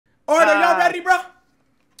ready, bro?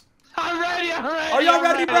 I'm ready. Are y'all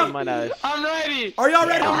ready, bro? I'm ready. Are y'all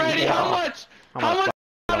ready? I'm ready. How much? How much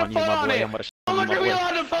are we allowed to put on it? How much are we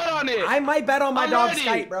allowed to put on it? I might bet on my dog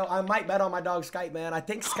Skyte, bro. I might bet on my dog Skyte, man. I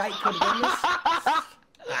think Skyte could win this.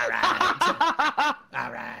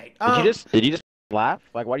 All right. Did you just laugh?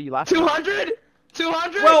 Like, why do you laugh? 200?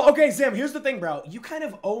 200? Well, okay, Zim, here's the thing, bro. You kind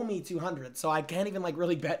of owe me 200, so I can't even, like,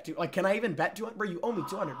 really bet. Like, can I even bet 200? Bro, you owe me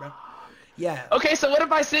 200, bro. Yeah. Okay, so what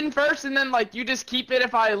if I sin first and then, like, you just keep it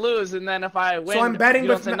if I lose, and then if I win, so I'm betting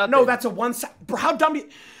with no, that's a one-side. Bro, how dumb do you...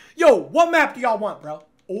 Yo, what map do y'all want, bro?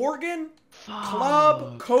 Oregon?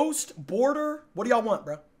 Club? Coast? Border? What do y'all want,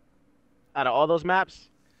 bro? Out of all those maps?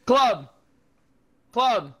 Club.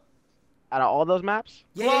 Club. Out of all those maps?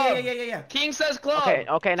 Yeah. King says club.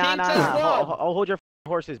 Okay, nah. Hold your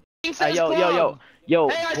horses. King says yo, club.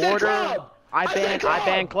 Hey, border. I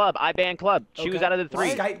ban club. Choose out of the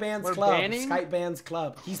three. Skyte bans We're club. banning? Skyte bans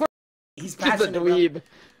club. He's He's a passionate. dweeb.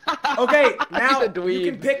 Okay, now He's a dweeb.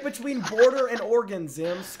 you can pick between border and Oregon,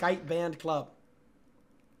 Zim. Skyte banned club.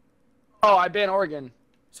 Oh, I ban Oregon.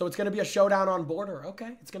 So it's gonna be a showdown on border.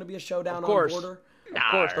 Okay, it's gonna be a showdown on border. Of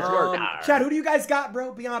course, let's work. Chat, who do you guys got,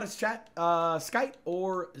 bro? Be honest, chat. Skyte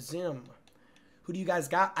or Zim? Who do you guys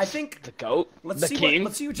got? I think the GOAT. Let's see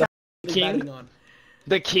what chat is betting on.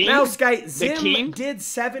 The King. Now, Skyte, Zim the King did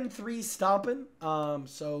 7-3 stomping.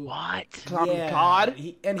 So what? Yeah, I'm God.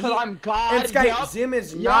 I'm God. And Skyte, Zim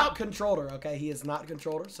is not controller. Okay, he is not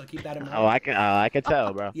controller. So keep that in mind. Oh, I can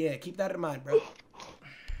tell, bro. Yeah, keep that in mind, bro.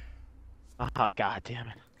 Oh, God damn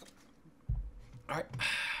it. All right.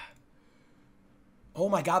 Oh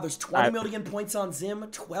my God, there's 20 million points on Zim,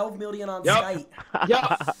 12 million on Skyte.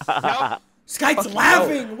 Yep. Skyte's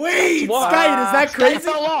laughing. Wait, Skyte, is that crazy? Skyte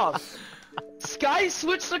fell off. Sky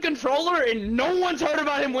switched the controller and no one's heard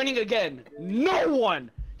about him winning again. No one.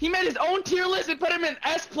 He made his own tier list and put him in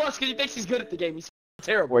S+ because he thinks he's good at the game. He's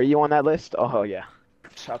terrible. Were you on that list? Oh yeah.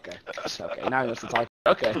 Okay. Now he wants to talk.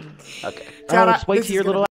 Okay. Just wait till your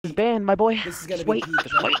little ass band, my boy. This is gonna be peak.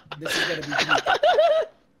 This is gonna be peak.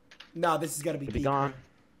 No, this is gonna be peak. It'll be gone.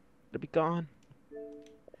 It'll be gone.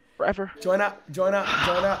 Forever. Join up.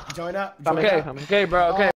 Okay,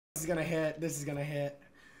 bro. Okay. This is gonna hit.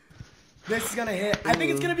 I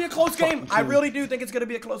think it's gonna be a close game. I really do think it's gonna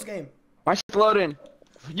be a close game. My shit's loading.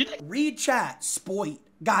 Read chat, Spoit.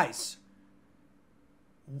 Guys,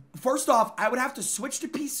 first off, I would have to switch to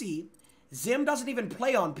PC. Zim doesn't even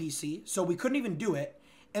play on PC, so we couldn't even do it.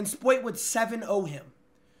 And Spoit would 7-0 him.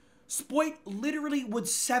 Spoit literally would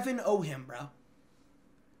 7-0 him, bro.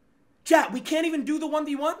 Chat, we can't even do the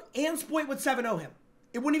 1v1, and Spoit would 7-0 him.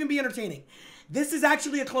 It wouldn't even be entertaining. This is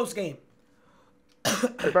actually a close game.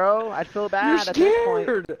 Bro, I feel bad at this point.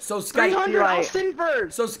 So Skyte, 300 Austin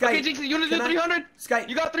first. So Skyte, okay, Jynxzi, you want to do 300? Skyte,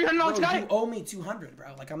 you got 300 on Skype? You owe me 200,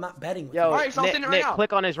 bro. Like I'm not betting with you. All right, so I'll send it right now.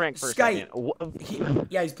 Click on his rank for a second.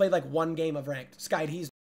 He's played like one game of ranked. Skyte,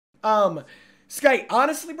 Skyte,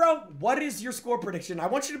 honestly, bro, what is your score prediction? I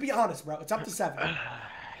want you to be honest, bro. It's up to 7.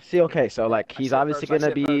 See, okay, so like he's obviously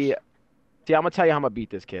gonna be. See, I'm gonna tell you how I'm gonna beat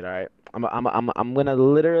this kid. All right, I'm gonna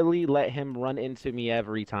literally let him run into me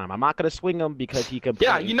every time. I'm not gonna swing him because he can.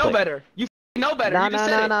 Yeah, you know better. You know better. No, it's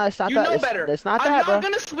not that. You know better. It's not that, bro. I'm not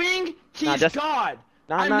gonna swing. He's God.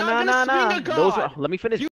 No. Let me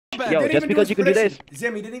finish. Yo, just because you can do this.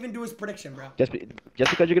 Zim, he didn't even do his prediction, bro. Just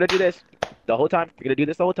because you're gonna do this the whole time. You're gonna do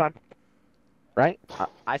this the whole time. Right?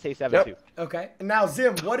 I say 7-2. Okay. Now,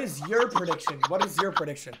 Zim, what is your prediction?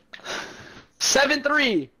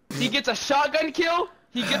 7-3. He gets a shotgun kill.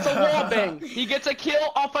 He gets a wall bang. He gets a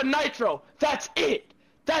kill off a nitro. That's it.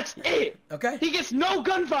 Okay. He gets no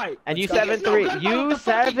gunfight. And you 7-3. You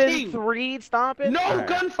 7-3 stomping? No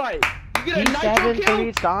gunfight. You get a nitro kill.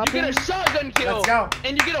 You get a shotgun kill. Let's go.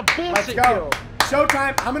 And you get a bullshit kill.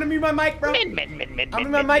 Showtime. I'm gonna mute my mic, bro. I'm gonna mute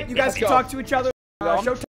my mic. You guys can talk to each other.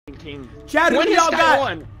 Showtime. Chad, who do y'all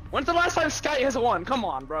got? When's the last time Skyte has won? Come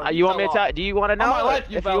on, bro. You want me to tell? Do you want to know? On my life,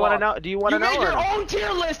 if you want to know, do you want to know? You made your own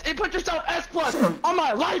tier list and put yourself S+. On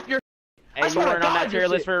my life, you're. And you weren't on that tier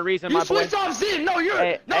list for a reason, my boy. You switched off Zim. No, you're.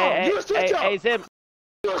 You switched off. Hey, Zim.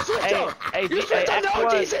 You switched off. You switched off the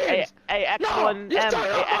OG Zims. X1M.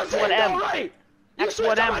 X1M. You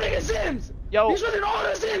switched off my nigga Zims. Yo. You switched all the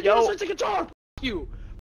Zims. You switched the controller. Fuck you.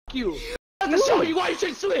 I'm gonna show you why you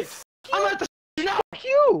should switch. I'm gonna now.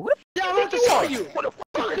 You. Yeah, I'm about to show you. Fuck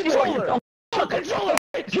controller. Fuck controller.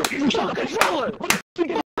 Fuck controller.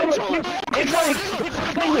 We're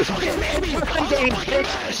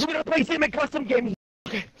gonna play Sim in custom games.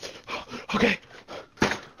 Okay.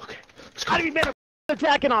 It's gotta be better.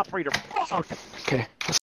 Attacking operator. Okay.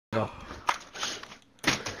 Let's go.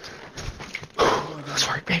 Let's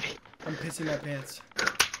work, baby. I'm pissing my pants.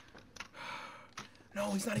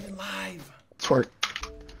 No, he's not even live. It's work.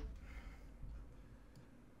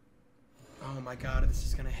 Oh my god, this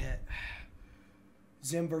is gonna hit.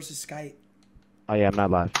 Zim versus Skyte. Oh yeah, I'm not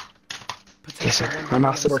live. Yes, sir. My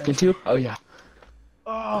mouse is working too? Oh, yeah.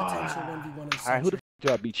 Potential 1v1 Alright, who the f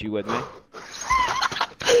do I beat you with, man?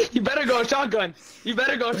 You better go shotgun. You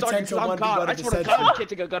better go shotgun. Potential I'm God. I swear to God, you can't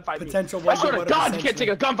take a gunfight with me. Potential I swear to 1v1 God, you can't take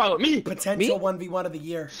a gunfight with me. Potential 1v1 of the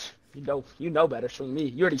year. You know better than me.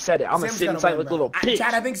 You already said it. I'm gonna Zim's sit gonna inside win, like a bro. little bitch.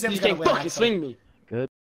 Chad, I think Zim's you gonna can't win, fucking actually. swing me.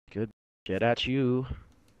 Good shit at you.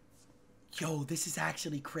 Yo, this is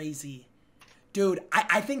actually crazy. Dude,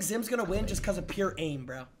 I think Zim's gonna win just because of pure aim,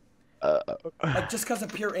 bro. Like, just because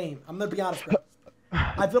of pure aim. I'm gonna be honest, bro.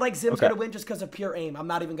 I feel like Zim's gonna win just because of pure aim. I'm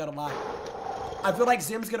not even gonna lie. I feel like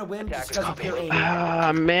Zim's gonna win just because of pure aim.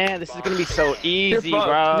 Ah, man, this is gonna be so easy,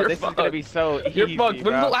 bro. This is gonna be so easy, You're fucked.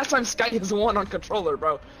 bro. When's the last time Skype has won on controller,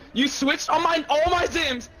 bro? You switched on all my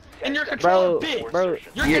Zims, and your controller bitch. Bro,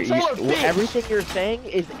 Your controller bitch. everything you're saying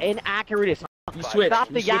is inaccurate as You switch. Stop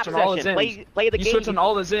the You yap switch on all the session. Zims. Play the You game. switch on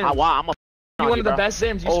all the Zims. I'm a You're one of the best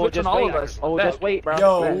Zims. You switch on all of us. Oh, just wait, bro.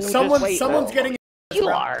 Yo, Just someone's wait, getting bro. embarrassed, You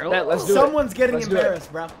bro. are. Let's do it. Someone's getting Let's do it.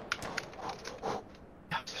 embarrassed, bro.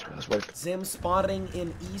 Let's work. Zim spawning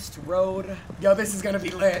in East Road. Yo, this is gonna be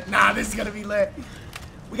lit. Nah, this is gonna be lit.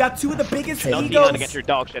 We got two of the biggest No egos T9 against your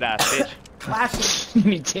dog shit ass, bitch. clashing. You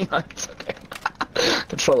need T9. It's okay.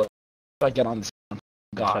 Controller. If I get on this. Shut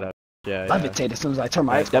God. up. Yeah, I imitate as soon as I turn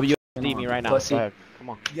my Alright, W need me right now. Pussy. Go ahead. Come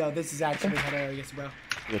on. Yo, this is actually hilarious, bro.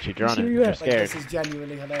 Get you droning. Where you You're at? Like, scared. this is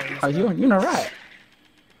genuinely hilarious. Are bro. you're not right.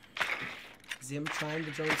 Zim trying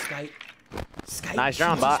to join Skype. Skype. Nice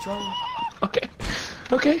round, chooses bot. drone. Okay.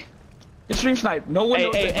 Okay. It's stream snipe. No one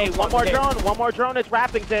knows that. Hey, one more drone. One more drone. It's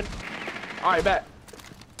Rappington. Alright, bet.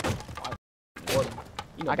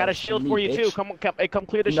 I got a shield for you too. Come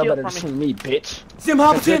clear the You know shield better for than me. me, bitch. Zim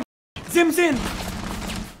hops in. Zim's in.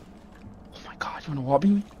 Oh my god, you wanna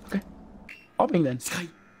wobbing me? Okay. Wobbing then.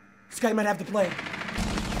 Skype might have to play.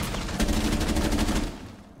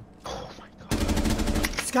 Oh my god.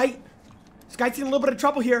 Skype's in a little bit of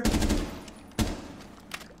trouble here.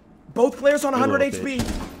 Both players on 100 little HP.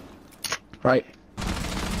 Right.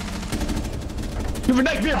 You have a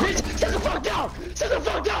nightmare, bitch! Sit the fuck down! Sit the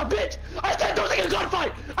fuck down, bitch! I said don't take a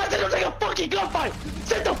gunfight! I said don't take a fucking gunfight!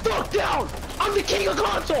 Sit the fuck down! I'm the king of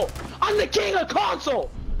console! I'm the king of console!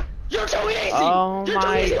 You're too easy! Oh You're too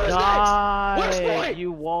my easy. Who's god! next? Where's Point?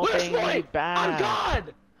 You Where's wallbang me Point? back. I'm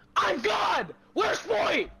God! I'm God! Where's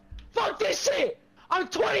Point? Fuck this shit! I'm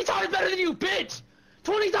 20 times better than you, bitch!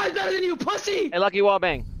 20 times better than you, pussy! Hey, lucky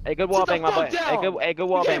wallbang. Hey, good wallbang, my boy. Hey, good You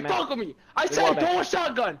wallbang, can't man. fuck with me. I Good said wallbang. go a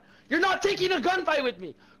shotgun. You're not taking a gunfight with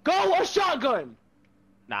me. Go a shotgun.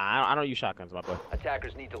 Nah, I don't use shotguns, my boy.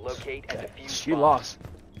 Attackers need to locate and defuse You bombs. lost.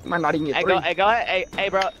 You might not even get Hey, three. go ahead. Hey,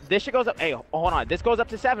 bro. This shit goes up. Hey, hold on. This goes up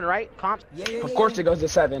to 7, right? Comps. Yeah. Of course it goes to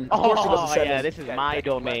 7. Of course it goes to 7. Yeah, this is my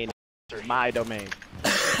domain. My domain.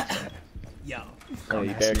 Yo. Oh,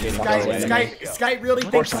 you barricading my domain. Skype really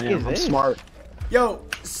Of course thinks. I am. I'm smart. Yo,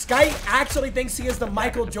 Skype actually thinks he is the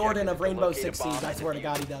Michael Jordan of Rainbow Six Siege. I swear to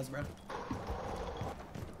God, he does, bro.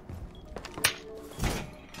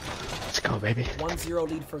 Let's go, baby. 1-0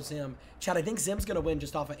 lead for Zim. Chad, I think Zim's gonna win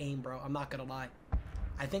just off of aim, bro. I'm not gonna lie.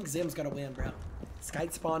 I think Zim's gonna win, bro.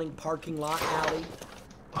 Skype spawning, parking lot, alley.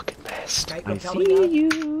 Fucking pissed. Skype I repelling see up.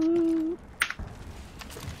 you.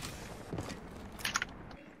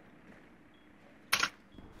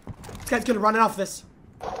 This guy's gonna run it off this.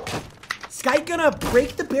 Skype gonna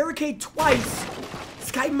break the barricade twice.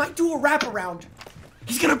 Skype might do a wraparound.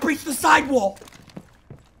 He's gonna breach the sidewall.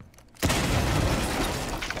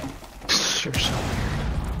 Sure, so.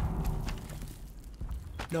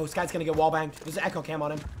 No, Skype's gonna get wall banged. There's an echo cam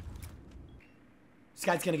on him.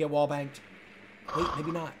 Skype's gonna get wall banged. Wait,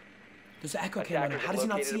 maybe not. There's an echo cam on him. Attackers How does he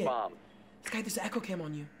not located see a it? bomb. Skype, there's an echo cam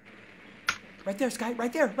on you. Right there, Skype.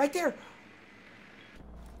 Right there. Right there.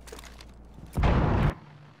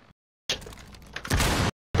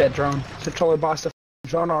 That drone. Controller boss the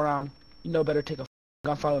drone all around. You know better take a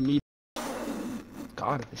gunfight with me.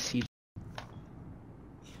 God, the siege.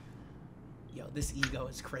 Yo, this ego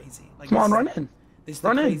is crazy. Like, Come on, this- run in. This is the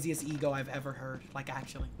Run in. craziest ego I've ever heard. Like,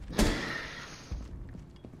 actually.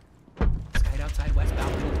 Skype outside west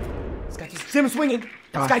balcony. Skype just Zim swinging.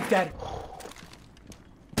 God. Skype's dead.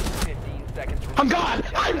 15 seconds. I'm God!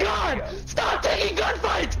 I'm God! Stop taking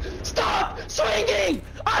gunfights! Stop swinging!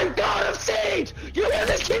 I'm God of Siege! You hear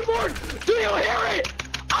this keyboard? Do you hear it?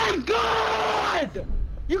 I'm God!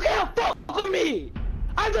 You can't fuck with me!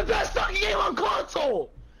 I'm the best fucking game on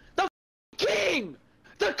console! The king!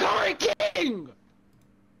 The current king!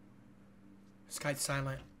 Skype's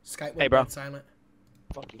silent. Skype Hey, went bro. dead silent.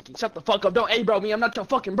 Shut the fuck up. Don't A-bro me. I'm not your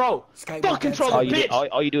fucking bro. Skype Fuck went dead controller, silent. bitch.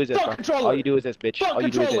 All you do is this, Fuck bro. controller. All you do is this, bitch. Fuck All you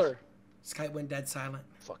do is this. controller. Skype went dead silent.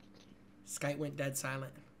 Fuck. Skype went dead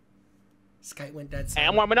silent. Skype went dead Hey, silent.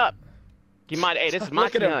 I'm warming up. Keep in mind, hey, this is my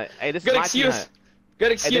Look at T him. hunt. Hey, this is Good my T excuse. hunt. Good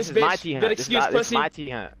Hey, excuse, this is my bitch. T hunt. Good This excuse, is pussy. my T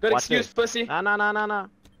hunt. Good Watch excuse, this. pussy. Nah.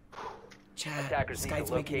 Chat. Attackers need to Skype's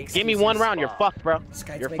making locate- Give me excuses. one round. You're fucked, bro.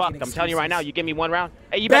 Skype's You're making fucked. I'm telling you right now. excuses. You give me one round.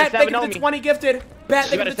 Hey, you Bet better they 7-0 give me. the 20 gifted. Bet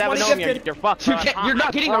they You give better the 20 7-0 me. gifted. You're fucked, You bro. can't, you're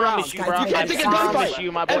not getting I around. promise you, bro. You can't take a I promise gunfight.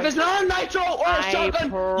 you, my boy. If it's not a nitro or a I shotgun,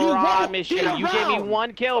 you won't promise get you. around. You gave me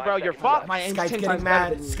one kill, bro. You're fucked. My aim's Skype's 10 getting times mad.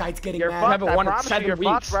 better than you. Skype's getting You're mad. fucked. haven't I won in promise you, 7 you're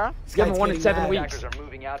fucked, weeks. bro. You haven't Skype's won in getting 7 mad. weeks. Attackers are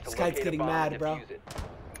moving out to Skype's locate a getting bomb mad, and bro. defuse it.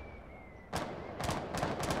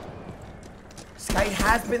 Skype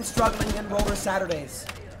has been struggling in Roller Saturdays.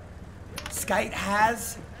 Skype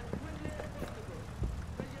has.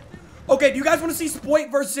 Okay, do you guys want to see Spoit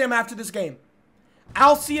versus Zim after this game?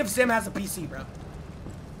 I'll see if Zim has a PC, bro. Do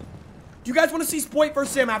you guys want to see Spoit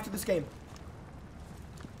versus Zim after this game?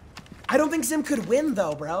 I don't think Zim could win,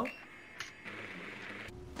 though, bro.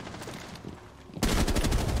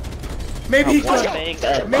 Maybe he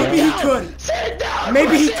could. Maybe he could. Sit down,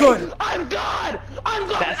 Maybe he pussy. could. I'm God. I'm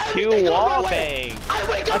God. That's Everything two goes my wall way. bangs. I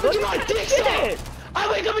wake up and get my dick sucked. I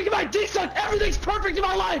wake up and get my dick sucked. Everything's perfect in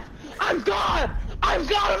my life. I'm God. I'm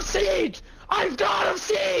God of Siege. I'm God of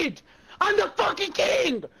Siege. I'm the fucking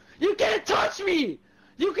king. You can't touch me.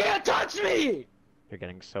 You can't touch me. You're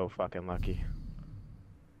getting so fucking lucky.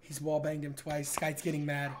 He's wallbanged him twice. Skype's getting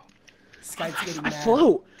mad. Skype's getting I mad.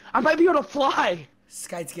 float. I might be able to fly.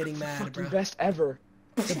 Skype's getting mad, Fucking bro. best ever.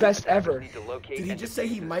 The best ever. Need to locate Did he and just say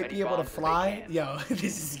he defuse might as be many able to bombs as they fly? can. Yo,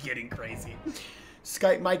 this is getting crazy.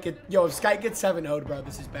 Skype might get... Yo, if Skype gets 7-0'd, bro,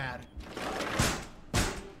 this is bad.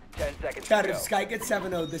 10 seconds Chad, to if go. Skype gets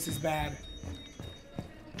 7-0'd, this is bad.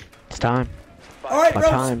 It's time. Alright, My bro,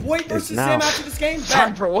 time Spoit is versus now. Zim after this game? Time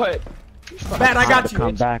Bet. for what? Bet, I got to you.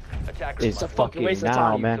 come back. Attackers It's must fucking waste of now,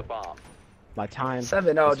 time. man. defuse a bomb. My time.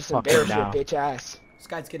 7-0, is just fucking embarrass now. your bitch ass.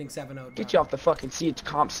 Skype's getting 7-0'd, bro. Get you off the fucking Siege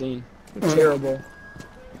comp scene. You're terrible.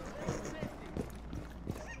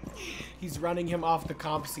 He's running him off the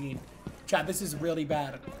comp scene. Chad, this is really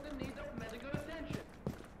bad.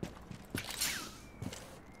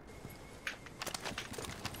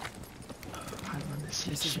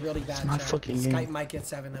 This is really bad, It's my Chad. fucking Skype game. might get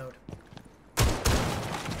 7-0'd.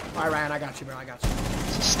 Alright, Ryan, I got you, bro. I got you.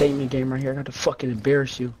 It's a statement game right here. I got to fucking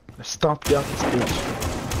embarrass you. I stomped you out this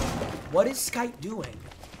bitch. What is Skype doing?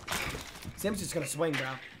 Zim's just gonna swing, bro.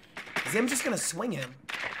 Zim's just gonna swing him.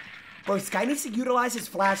 Bro, Sky needs to utilize his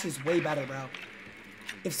flashes way better, bro.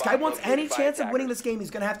 If Sky wants any chance of winning this game, he's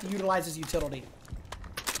gonna have to utilize his utility.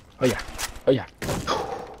 Oh yeah. Oh yeah.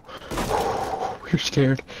 You're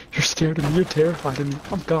scared. You're scared of me. You're terrified of me.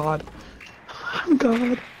 I'm God. I'm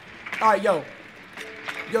God. Alright, yo.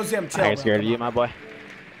 Yo, Zim, chill, I ain't bro. scared of Come you, on. my boy.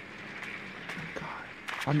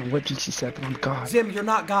 I don't know what Jynxzi said, but I'm God. Zim, you're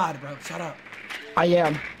not God, bro. Shut up. I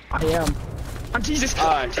am. I am. I'm Jesus Christ.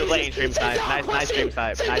 Alright, good lane, stream Sit snipe. down, Nice pussy. stream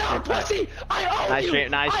snipe. Sit Nice down, stream snipe. pussy. I own Nice you.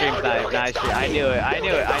 stream I snipe. own you. Nice stream. Stop I me. knew it. I knew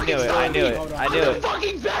it. I knew it. I knew it. I knew I'm the it.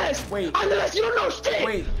 fucking best. Wait. I'm the best. You don't know shit.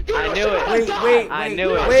 Wait. You don't I know knew shit it. about Wait, God. wait, I wait,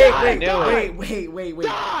 knew it. wait, I wait, knew it. wait.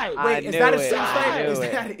 Die. Wait, is I that a knew stream it. snipe? I knew Is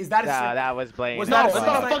it. that a Nah, stream? that was blatant. Was No, that it's a not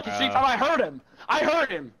a stream fucking streak. I heard him. I heard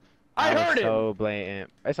him. I That heard was him. so blatant.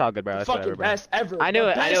 It's all good, bro. It's Fucking whatever, bro. best ever. I knew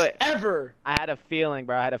The it. I knew best it. Ever. I had a feeling,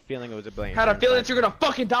 bro. I had a feeling it was a blatant. Had a stream feeling snipe. that you're gonna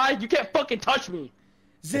fucking die. You can't fucking touch me.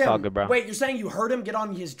 Zim, all good, bro. wait, you're saying you heard him get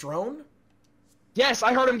on his drone? Yes,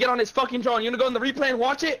 I heard him get on his fucking drone. You gonna go in the replay and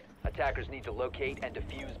watch it? Attackers need to locate and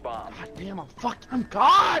defuse bombs. God damn, I'm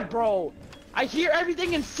God, bro. I hear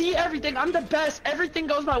everything and see everything. I'm the best. Everything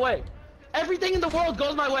goes my way. Everything in the world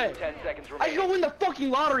goes my way. 10 seconds I remaining. go win the fucking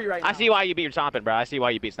lottery right now. I see why you beat Stomping, bro. I see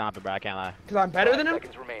why you beat Stomping, bro. I can't lie. Cause I'm better than him?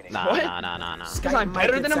 Seconds remaining. Nah, What? nah. Cause I'm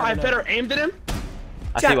better than him? I have better aim than him?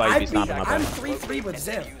 I see Chad, why you I beat Stomping, my I'm bro. 3-3 with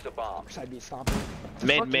Zim. Defuse a bomb. Should I be stomping?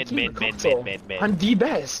 Mid. I'm the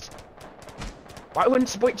best. Why wouldn't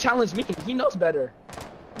Spoit challenge me? He knows better.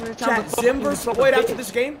 Chat, Zim versus Spoit after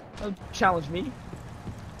this game? Challenge me?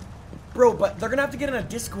 Bro, but they're gonna have to get in a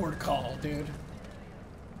Discord call, dude.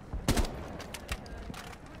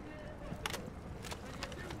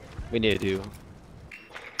 We need to do.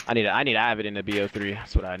 I need Avid in the BO3.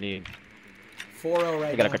 That's what I need. 4-0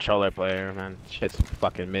 right I got a now. controller player, man. Shit's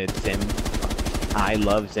fucking mid. Zim. I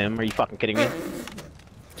love Zim. Are you fucking kidding me?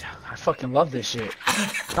 I fucking love this shit.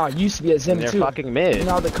 No, I used to be a Zim And they're too. fucking mid. You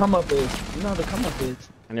know how the come up is. You know how the come up is.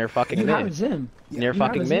 And you're fucking You have mid. Zim. And you're you have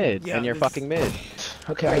fucking a Zim. mid. Yeah, And you're this- fucking mid.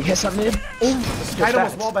 Okay, I guess I'm mid. Skype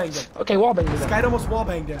almost wallbanged him. Okay, wallbang me then. Skype almost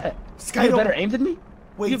wallbanged him. You Skype have better almost... aim than me?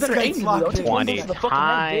 Wait, You better Skype's aim me, locked though. in. 20 the fucking head,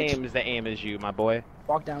 bitch. times the aim is you, my boy.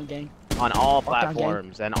 Walk down, gang. On all Walk down, gang.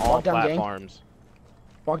 platforms and all Walk down, gang. platforms.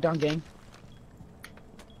 Walk down, gang.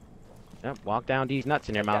 Yep, walk down these nuts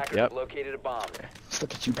in your mouth. Attackers Yep. located a bomb. Let's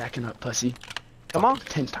look at you backing up, pussy. Come on.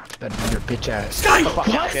 10 times better than your bitch ass. Skype! Fuck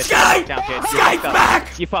down, kid. Skype! Fuck down, kid. You Skype's fucked up.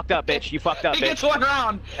 back! You fucked up, bitch. You fucked up, He gets bitch. one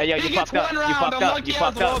round. Hey, yo, He you gets fucked up. one You round. fucked I'm up. lucky You as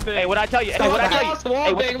fucked well, up. bitch. Hey, what'd I tell you? Hey, Skype's what'd I back. tell you? Lost the wall,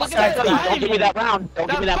 Hey, bang. what'd Look I at tell that. you? Don't give me that round.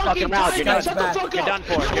 Don't give me that fucking round. You're done. Shut the fuck You're up. done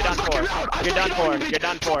for. You're done for. You're done for. You're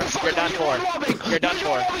done for. You're done for. You're done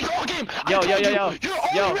for. Yo, yo, yo, yo.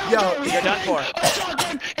 Yo, Yo. you're done for.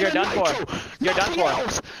 You're done for. You're done for.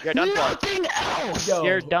 You're done for. Yo.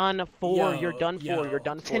 You're done for. Yo, You're done for. yo. You're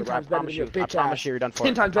done for. 10 I times better promise than you. your I bitch promise ass. you, you're done for.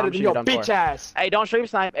 10 times better I promise than you, your you're done bitch for. ass. Hey, don't stream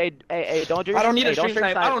snipe. Hey, don't do. I don't need a hey, don't stream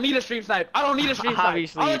snipe. I don't need a stream snipe. I don't need a stream snipe.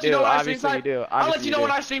 Obviously I'll you let you do. know when I stream Obviously you snipe. do. I'll let Obviously you know you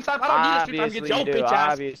when do. I stream snipe. I don't need a stream snipe to get your Obviously you do. bitch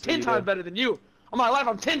ass. Obviously 10 you times do. better than you. On my life,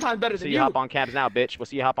 I'm 10 times better See than you you. hop on cams now, bitch. We'll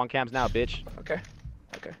see you hop on cams now, bitch. Okay.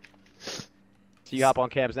 Okay. See you hop on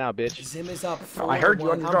cams now, bitch. Zim is up 4-1. I heard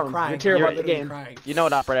you on your I'm drone. crying. You're terrible I'm at the literally game. crying. You know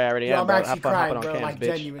what operator I already Yo, am, I'm bro. actually Have fun crying, hopping on bro. cams, Like,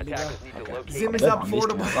 bitch. genuinely, bro. Attackers need to locate Zim is and up defuse 4-1.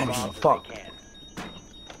 the I don't bombs give a if fuck. they can.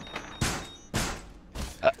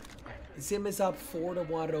 Zim is up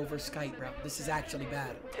 4-1 over Skype, bro. This is actually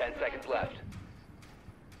bad. 10 seconds left.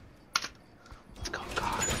 Let's go,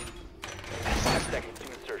 God. 5 seconds to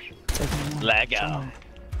insertion. Let go.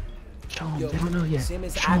 Show him. Yo, They don't know yet. Zim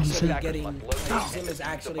is Show him, actually Zim. getting. Like, Zim is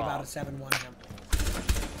actually about a 7-1 him.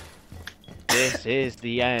 This is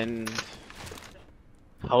the end.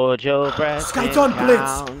 Hold your breath. Skype's and on Blitz.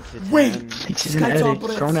 count to Wait. 10. Thinks he's an Skype's on edit.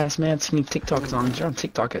 Blitz. Grown ass man singing TikToks on. You're on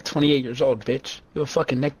TikTok at 28 years old, bitch. You have a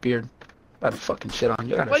fucking neck beard. Gotta fucking shit on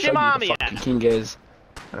you. Gotta Where's show your you mommy the fucking at? king is.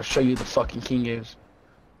 Gotta show you the fucking king is.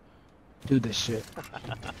 Do this shit.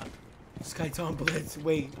 Skype's on Blitz.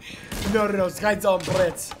 Wait. No. Skype's on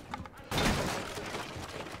Blitz.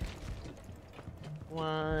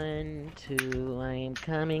 1, 2, I'm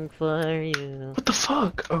coming for you. What the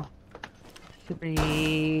fuck? Oh.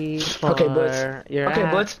 3, 4, Okay, Blitz. You're Okay,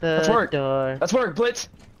 at Blitz. the Let's work. door. Let's work, Blitz.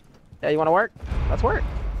 Yeah, you wanna work? Let's work.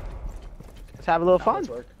 Let's have a little fun. Let's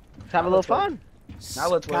work. Let's have a little let's work. fun. Now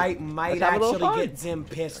let's work. Skype might Let's have a little actually fun. get Zim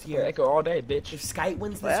pissed Yeah, here. echo all day, bitch. If Skype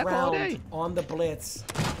wins Well, this echo all round day. on the Blitz,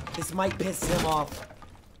 this might piss Zim off.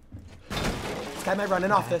 Skype might run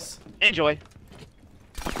in off this. Enjoy.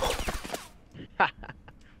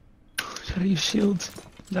 Gotta use shields.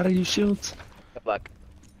 Gotta use shields. Good luck.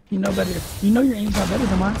 You know better. You know your aim's not better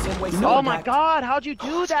than mine. Zim wastes You know all Oh my back. god, how'd you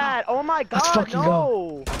do that? Oh my god, Let's fucking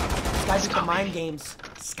no! Skype with the mind games.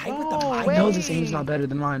 Skype with the No mind I way. know games. this aim's not better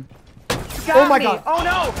than mine. Got Oh my me. god. Oh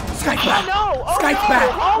no! Skype's Oh back. no! Oh Skype's no! back.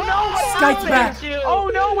 Oh no! What Skype's happened? back. Oh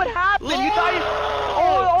no! What happened? You thought you...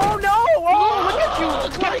 Oh no! Oh look at you!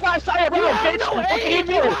 25 side round, bitch! What can you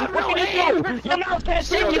do? What can you do? Your mouth can't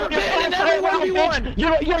see you! You're 25 side round, bitch!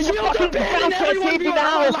 Your fucking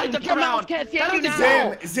mouth can't see you now! Your mouth can't see you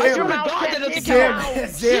now! Zim. Your mouth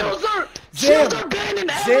can't see you now! Shields are banned in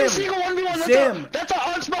every single 1v1. Zim. That's an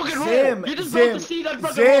unspoken Zim. rule. You just broke the seed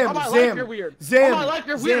unbroken rule. Zim. On my life, Zim. you're weird. Zim. On my life,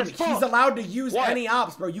 you're weird Zim. as fuck. He's allowed to use What? any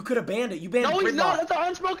ops, bro. You could have banned it. You banned No, he's not. Gridlock. That's an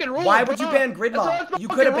unspoken rule. Why would you bro. ban That's an Gridlock? unspoken You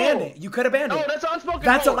could have banned rule. it. You could have banned No, it. that's unspoken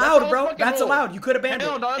That's rule. allowed, That's bro. unspoken That's rule. allowed. You could have banned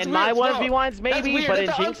Hell it. no, that's In weird my as fuck. 1v1s, That's maybe, weird. but in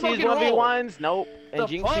That's an Jynxzi's unspoken rule. 1v1s, nope. In The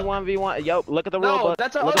Jynxzi fuck? 1v1, yo, look at the rule No, book.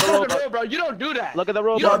 that's an Look at the rule unspoken book. rule, bro. You don't do that. Look at the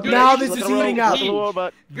rule You don't book. do Now that. this Look is at the rule heating book. up. Look at the rule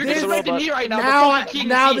book. You're Look at the rule disrespecting book. me right now. Now- The fucking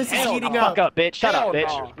now king this is hell heating no. up. Fuck up, bitch. Shut up, Hell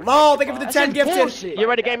bitch. no. Lol, thank you for the That's 10 some gifted. bullshit. You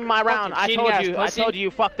already gave me my round. I Fucking told cheating you. ass I pussy. told you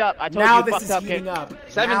you fucked up. I told Now you you this fucked is up, heating kid. up.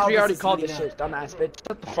 7-3 Now already is called heating this shit. Dumbass bitch.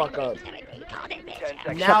 Shut the fuck up. 10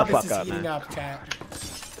 seconds. Now the this fuck is up, heating man. up, chat.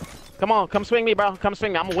 Come on, come swing me, bro. Come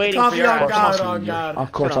swing me. I'm waiting for Coffee your on ass. God, Come on God.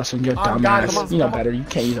 Of course I swing your On dumb God, ass. come on, You know come on. better. You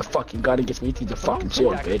can't use a fucking gun against me through the fucking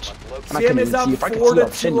shield, bitch. And I Zim couldn't is even up see if I could 4 see up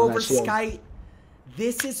to shit 2 on over that shield. Skype.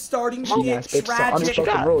 This is starting to Cheating get ass bitch. It's an tragic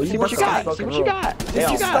unspoken rule. See You what you broke the got. See fucking what rule. you got. This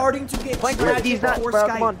Yeah. is starting to get Play tragic these nuts, for bro.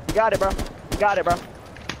 Come on. Skype. You got it, bro. You got it, bro.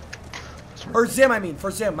 Or Zim, I mean. For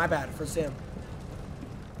Zim. My bad. For Zim.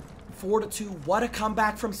 4 to 2. What a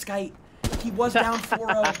comeback from Skype. He was down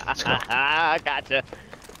 4-0. Gotcha.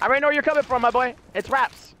 I already know where you're coming from, my boy. It's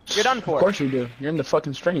raps. You're done for. Of course you do. You're in the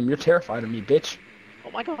fucking stream. You're terrified of me, bitch. Oh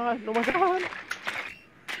my god. Oh my god.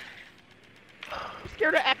 I'm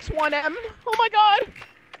scared of X1M. Oh my god.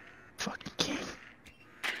 Fucking king.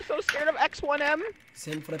 I'm so scared of X1M.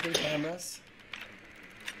 Zim flipping cameras.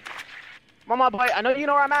 Come on, my boy. I know you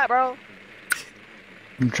know where I'm at, bro.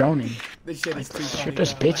 I'm droning. This shit is too funny. You're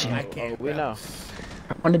just bro. bitching. I can't, We bro. know.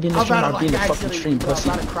 I want to be in the I'm stream. about I'll to be in the like fucking actually, stream, bro, I'm pussy.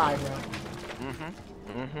 about to cry, bro.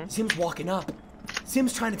 Zim's walking up.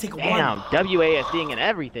 Zim's trying to take a Damn, one. WASDing and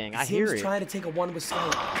everything. I hear Zim's it. trying to take a one with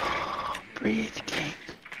Skype. Breathe, king.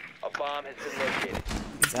 bomb has been located.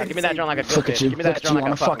 Yeah, give me that drone like a good Look at bitch. you. Give me Look that at drone you like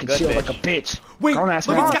on a a fucking fucking good shield bitch. like a bitch. Wait, Don't ask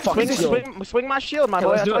me look on at a Sky's fucking position. shield. Swing my shield, my Okay, boy.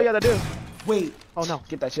 let's That's do all it. you gotta do. Wait, Oh no.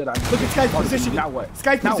 Get that shit out. look at Sky's Oh, positioning. now what?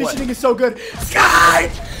 Sky's Now what? positioning is so good. Sky!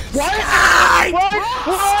 Sky! What?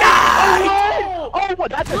 Sky! Oh,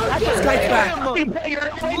 what? That's Sky's back. Look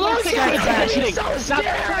Sky's back.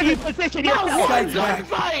 That's how you position yourself. Sky's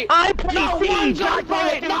back. I play Siege, not Call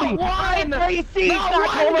of Duty. I play Siege, not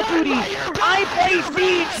Call of Duty. I play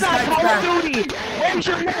Siege, not Call of Duty. Where's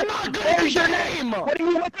your name? Where's your name? What are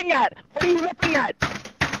you looking at? What are you looking at?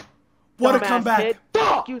 What a Dumbass comeback. kid.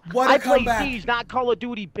 Fuck you. What a I play comeback. Siege, not Call of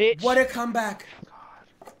Duty, bitch. What a comeback.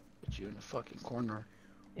 Put you in the fucking corner.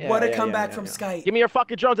 What a comeback from Sky. Give me your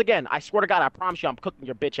fucking drones again. I swear to God, I promise you, I'm cooking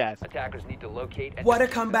your bitch ass. Attackers need to locate and What a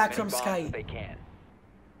defuse comeback as from many bombs Sky. as they can.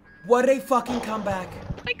 What a fucking comeback.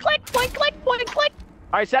 Click, click, click, click, click, click.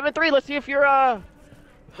 All right, 7-3. Let's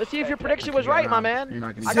see if your prediction was right, my man. You're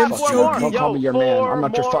not gonna I get got Zim's 4 more. joking. Don't call me your man. I'm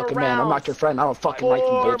not your Four fucking man. I'm not your friend. I don't fucking like you,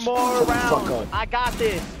 4 bitch. more Shut the fuck rounds. up. I got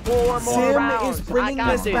this. 4 more Zim rounds. is bringing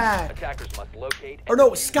I got this back. Attackers must locate Or and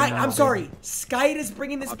no, defuse Sky. the I'm bomb. sorry. Sky is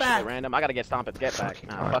bringing this Dog shit back. random. I gotta get Stomped Get back.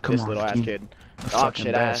 Nah, Alright, fuck come this on, little ass dude. kid. The Dog fucking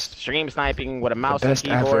shit best. ass. Stream sniping with a The mouse and best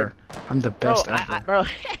keyboard. ever. I'm the best ever. Bro,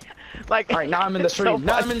 like. Alright, now I'm in the it's so stream.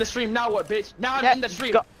 Now fun. I'm in the stream. Now what, bitch? Now I'm Yeah, in the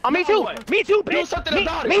stream. go- Oh, me Now too. what? Me too, bitch. Do something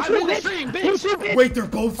about it. Me I'm too, in the bitch. stream, Me bitch. too, bitch. Wait, they're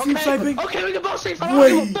both stream sniping? Okay, we can both stream.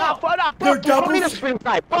 Wait. No, fuck up. They're Fuck you. Don't double- need a stream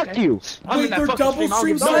snipe. Fuck Okay. you. I'm Wait, in that they're fucking double stream. I'll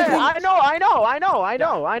stream give you sniping? that. I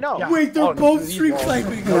know. Wait, they're Oh, both these stream balls.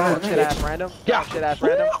 sniping. Dog shit ass random. Dog shit ass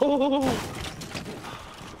random.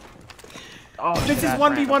 Oh, This shit is ass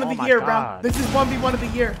 1v1 random. of the Oh year, my bro. God. This is 1v1 of the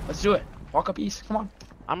year. Let's do it. Walk up east. Come on.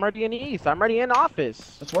 I'm ready in the east. I'm ready in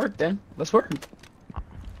office. Let's work then. Let's work.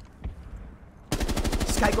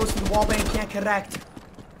 Sky goes to the wall bang, can't connect.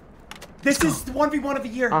 This is 1v1 of the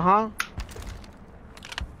year. Uh-huh.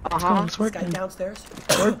 Come on, let's work Sky then. downstairs.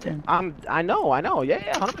 Let's work then. I know.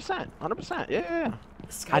 Yeah, 100%. Yeah.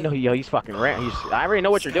 Sky, I know, yo, he's fucking rant. I already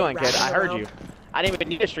know what you're doing, kid. I heard around. you. I didn't even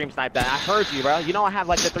need to stream snipe that. I heard you, bro. You know I have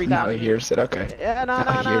like the Now 3,000. he hears it. Okay. Yeah, no,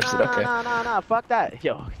 Now he hears it. Okay. no, fuck that.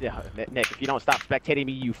 Yo, Nick, if you don't stop spectating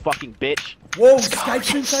me, you fucking bitch. Whoa, Sky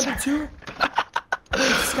stream sniping too?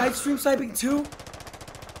 Sky stream sniping too?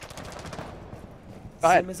 Go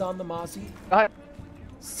ahead. Sim is on the Mozzie. Go ahead.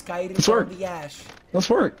 Sky Let's is on work. the Ash. Let's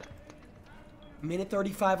work. Minute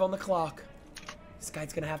 35 on the clock.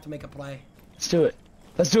 Sky's gonna have to make a play. Let's do it.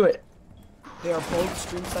 Let's do it. They are both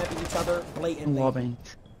stream sniping each other blatantly. Wallbang.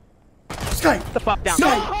 Sky! The fuck down,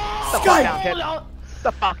 Sky! kid. The fuck Sky! down, kid.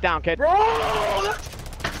 The fuck down, kid. Bro,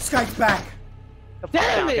 Sky's back! The fuck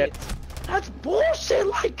damn down, it. kid. That's bullshit.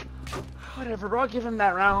 Like, whatever, bro. I'll give him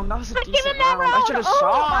that round. That was a decent Give him that round. I should have shot.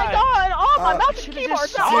 Oh my god. Oh, my mouse and should've keyboard.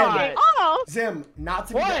 just Oh, shot. okay. Oh. Zim, not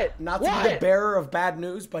to What? be the What? bearer of bad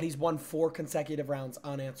news, but he's won 4 consecutive rounds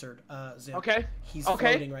unanswered. Zim. Okay. He's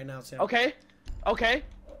Okay. floating right now, Zim. Okay. Okay.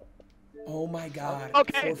 Oh my god.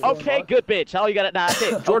 Okay, 4-4. okay, good bitch. All you got to that's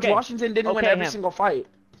it. George Okay. Washington didn't win Okay, every him. single fight.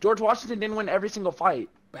 George Washington didn't win every single fight.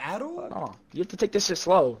 Battle? No, you have to take this shit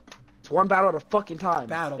slow. It's one battle at a fucking time.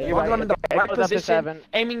 Battle. If You're I'm right. in the It right goes up to position, 7.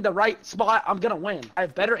 aiming the right spot, I'm gonna win. I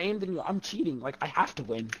have better aim than you. I'm cheating. Like, I have to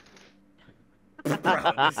win. Bro,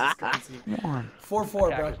 this is crazy. Come on. 4-4, bro.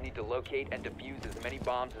 Attackers need to locate and defuse as many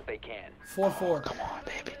bombs as they can. 4-4. Come on,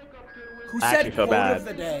 baby. Who I actually said feel quote bad. of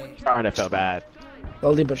the day? Starting to feel bad.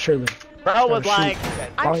 Slowly but surely. Bro was Gotta like, shoot.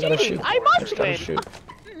 I'm All you gotta cheating. shoot. I must Just gotta win. shoot.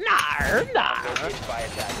 Nah. Located by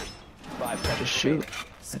attackers. 5 seconds Just shoot.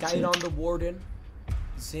 Sky on the Warden.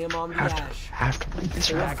 Zim on the Ash. Have to win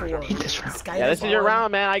this round. 4-4. Win this round. Sky Yeah, this is your on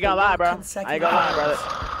round, man. I ain't gonna lie, bro. I ain't consecutive gonna lie, rounds.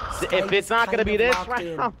 brother. Sky If it's is not gonna kind be of this locked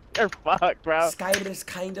in. round, you're fucked, bro. Sky is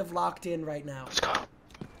kind of locked in right now. Let's go.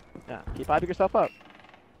 Yeah, keep hyping yourself up.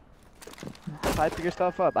 Keep hyping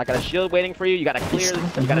yourself up. I got a shield waiting for you. You gotta clear.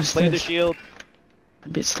 You gotta clear the shield.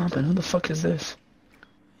 I'm bit stomping. Who the fuck is this?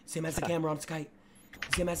 Zim has the camera on Sky.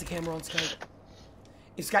 Zim has the camera on Sky.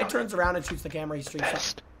 If Sky turns around and shoots the camera, he streams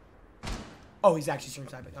sniping. Oh, he's actually stream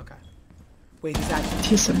sniping. Okay. Wait, he's actually.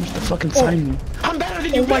 TSM used to fucking sign me. I'm better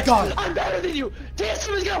than you, Oh my bitch. God. I'm better than you.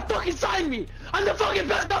 TSM is gonna fucking sign me. I'm the fucking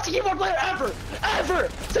best mouse and keyboard player ever. Ever.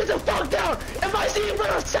 Sit the fuck down. If I see you for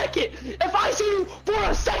a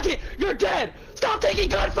second, you're dead. Stop taking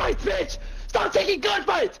gunfights, bitch. Stop taking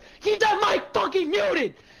gunfights. Keep that mic fucking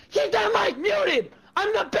muted. Keep that mic muted.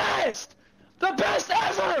 I'm the best. The best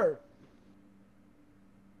ever.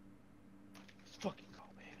 Let's fucking go,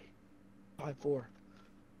 baby. 5-4.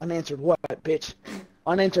 Unanswered what, bitch?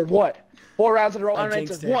 Unanswered what? 4 rounds in a row, I unanswered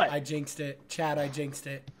jinxed it. what? I jinxed it. Chad, I jinxed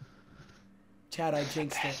it. Chad, I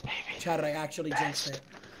jinxed it. baby. Chad, I actually jinxed it.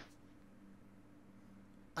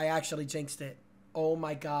 I actually jinxed it. Oh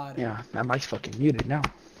my god. Yeah, that mic's fucking muted now.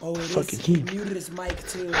 Oh, it Fucking is. He he. muted his mic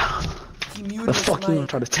too. He muted The his fuck you gonna mic.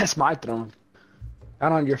 try to test my throne?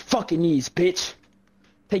 Out on your fucking knees, bitch.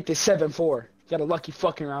 Take this 7-4. You got a lucky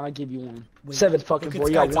fucking round, I give you one. Wait, 7 fucking look at 4.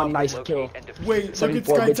 You got Skype's one nice Locate kill. and defuse. Wait, look 7-4, at bitch.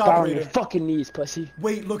 Skype's Down on your operator. fucking knees, pussy.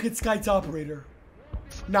 Wait, look at Skype's operator.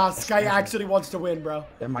 Nah, Sky actually wants to win, bro.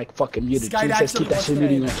 That mic fucking muted. Skype He says actually keep that wants shit to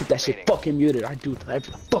muted. win. Keep that shit fucking muted. I do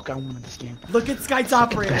whatever the fuck I want in this game. Look at Skype's best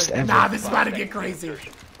operator. ever. Nah, this is about to get crazy.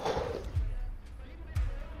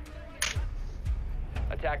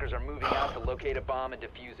 Attackers are moving out to locate a bomb and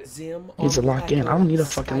defuse it. Zim Needs a on lock in. I don't need a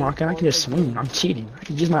fucking Skype lock in. I can just on swing. I'm cheating. I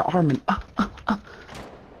can use my arm and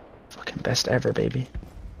Fucking best ever, baby.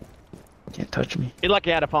 Can't touch me. You're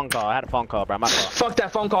lucky I had a phone call. I had a phone call, bro. My fault. Fuck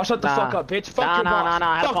that phone call. Shut the Nah. fuck up, bitch. Fuck Nah, your nah, boss. nah,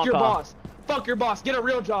 I had a Fuck phone your call. boss. Fuck your boss. Get a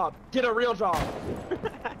real job. Get a real job.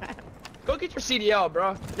 Go get your CDL,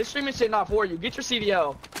 bro. This streaming shit not for you. Get your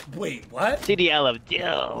CDL. Wait, what? CDL of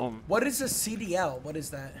doom. What is a CDL? What is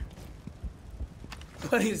that?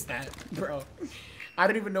 What is that, bro? I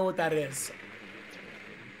don't even know what that is.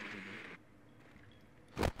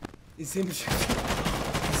 Is him?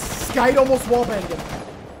 Skyte almost wallbanged him.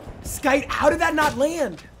 Skyte, how did that not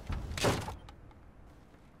land?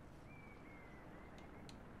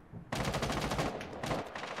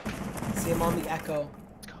 See him on the echo.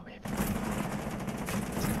 Go, baby.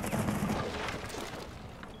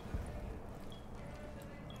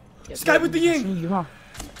 Skyte with the ying. You are.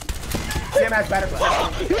 Sam has better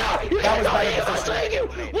position. Yeah, you That was can't know better me if I position. swing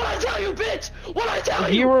you. What I tell you, bitch? What I tell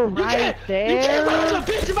you? You were You right can't- You can't there. run to a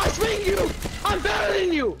bitch if I swing you. I'm better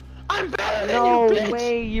than you. I'm better than No you, bitch.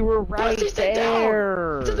 way, you were right Pussy, sit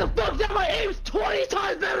there. down. Sit the fuck down. My aim's 20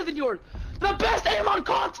 times better than yours. The best aim on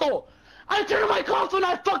console. I turn on my console and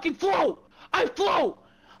I fucking float. I float.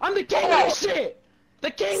 I'm the king of this shit.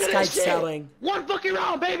 The king of Skype this shit. selling. One fucking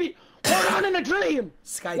round, baby. One round in a dream.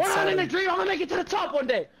 Skype One round in a selling. dream. I'm gonna make it to the top one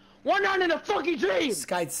day. One round in a fucking dream.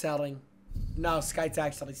 Skyte's selling. No, Skyte's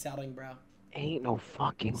actually selling, bro. Ain't no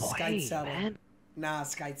fucking way, Skyte's selling. man. Nah,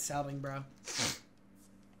 Skyte's selling, bro.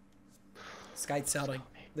 Skyte's selling.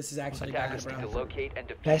 This is actually bad, Attackers need to bro. locate and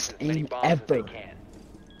defuse Best as many aim bombs as they ever. can.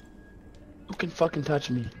 Who can fucking touch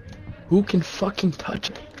me? Who can fucking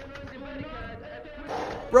touch me?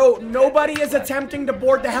 Bro, nobody is attempting to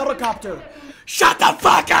board the helicopter. Shut the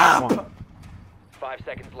fuck up! 5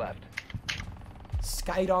 seconds left.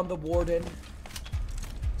 Skyte on the warden.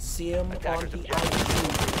 Sim on Attackers the objective IQ.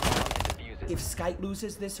 bomb and defuse it. If Skyte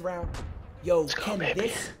loses this round, yo, go, can baby.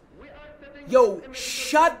 this? Yo,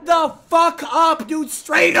 shut the fuck up, dude,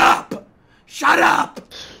 straight up! Shut up!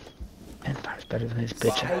 10 times better than this bitch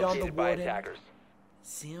Bomb ass. Skyte on the located by warden. attackers.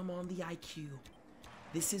 Sim on the IQ.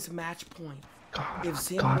 This is match point. God, If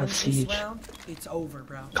Zim God of wins this Siege. round, it's over,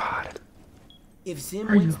 bro. God. If Zim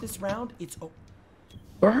Where are wins you? this round, it's over.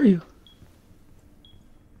 Where are you?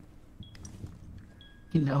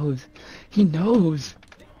 He knows. He knows.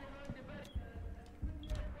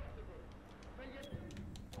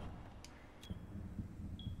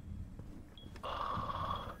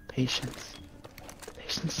 Patience.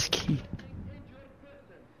 Patience is key.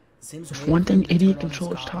 Zim's If waiting one for him thing to idiot turn on his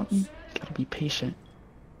controllers taught me, goggles. gotta be patient.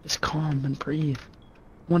 Just calm and breathe.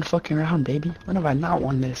 One fucking round, baby. When have I not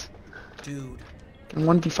won this? Dude, And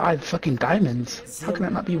 1v5 fucking diamonds. How can I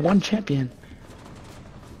not be one champion?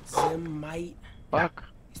 Zim might. Fuck.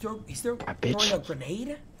 He's throwing bitch. a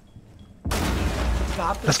grenade?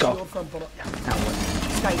 Got the Let's go. shield from below. Now what?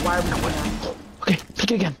 Skyte, why are we doing that? Okay,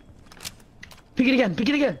 peek it again. Peek it again, peek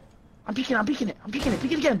it again. I'm peeking it,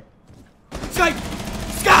 peek it again. Skyte!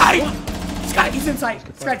 Skyte! Skyte, he's in sight.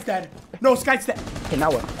 Skyte's dead. No, Skyte's dead. Okay,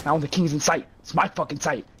 now what? Now the king's in sight. It's my fucking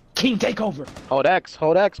sight. King takeover. Hold X,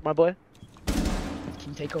 my boy.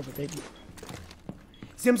 King takeover, baby.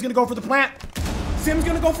 Zim's gonna go for the plant. Zim's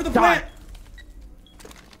gonna go for the Die. plant.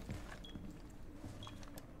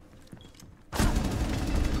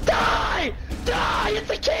 Die! Die! It's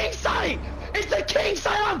the king sight! It's the king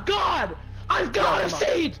sight! I'm God! I'm God of come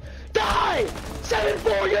on. Siege! Die!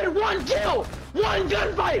 7-4, you had 1 kill! 1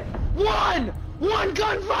 gunfight! One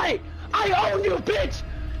gunfight! I own you, bitch!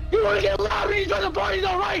 You wanna get loud and you join the party,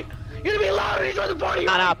 alright? You're gonna be loud and you join the party,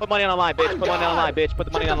 Nah, put money on the line, bitch. I'm Put money on the line, God. bitch. Put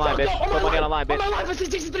the money Shut on the line, fuck bitch. up. Put money on the line, On my bitch. life, I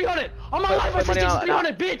said 6300! On my Put life, I said money on-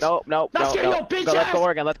 6300, bitch! No, Now scare your bitch Let's ass. go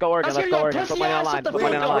Oregon. Let's go Oregon. Now Let's scare go your Oregon. Put pussy money on ass. the line. Shut the Put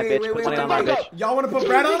money on the fuck line, up. bitch. Wait, Put money on the wait, line, wait. bitch. Y'all wanna put King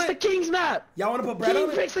bread on fix the it? king's map! Y'all wanna put bread on King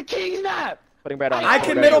it? fix the king's map! Putting bread on. I I it.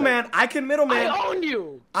 can own middleman. I can middleman. I own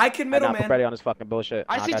you! I can Nah, put middleman. Brady on his fucking bullshit.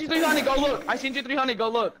 I Nah, sent got you 300, go look. I sent you 300, go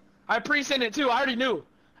look. I pre-sent it too, I already knew.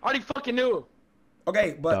 I already fucking knew.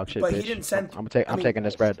 Okay, but Dog shit, he bitch. didn't send. I'm I mean- taking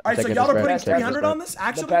this bread. Alright, so taking y'all this are bread. putting I'm taking this 300 bread. on this? The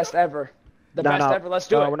Actually? best ever. The No, best no. ever. Let's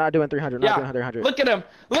do it. We're not doing 300. Yeah. Not doing 300. Look at him.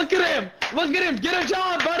 Look at him. Look at him. Get a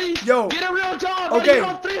job, buddy. Yo. Get a real job, buddy. Okay. You don't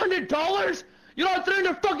have $300? You don't have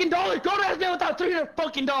 $300 fucking dollars. Go to man without $300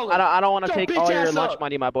 fucking dollars. I don't want to Your take bitch all your ass lunch up.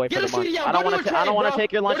 money, my boy, for Get the a month. shitty- yeah, I don't go want do to. a I don't trade, want to bro.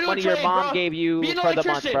 take your Go lunch do a money your trade, mom bro. gave you Be an for the month,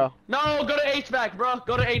 electrician. bro. No, go to HVAC, bro.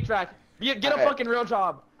 Go to HVAC. Get a Okay. fucking real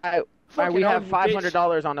job. All right, Fucking we have hell, you bitch.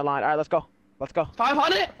 $500 on the line. All right, let's go. Let's go.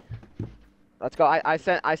 500? Let's go. I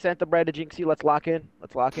sent the bread to Jynxzi. Let's lock in.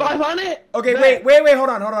 Let's lock in. 500? Okay, Bet. wait, hold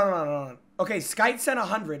on. Okay, Skyte sent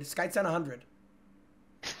 100. Skyte sent 100.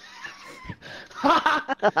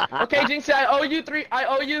 Okay, Jynxzi, I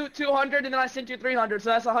owe you 200, and then I sent you 300, so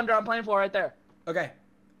that's 100 I'm playing for right there. Okay.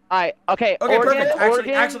 All right. Okay. Okay, Oregon, perfect.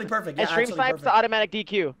 Oregon, Actually perfect. Yeah, and stream actually snipes perfect. the automatic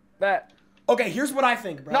DQ. Bet. Okay, here's what I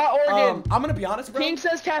think, bro. Not Oregon. I'm gonna be honest, bro. King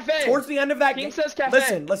says cafe. Towards the end of that King game, says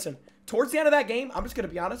cafe. listen. Towards the end of that game, I'm just gonna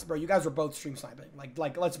be honest, bro. You guys were both stream sniping.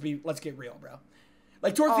 Like, let's get real, bro.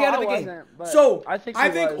 Like towards the end of the game. But So I think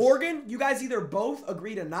Oregon, you guys either both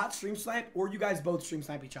agree to not stream snipe, or you guys both stream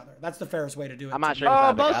snipe each other. That's the fairest way to do it. I'm not to me. stream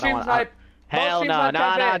sniping. both I don't stream want. snipe. Hell no,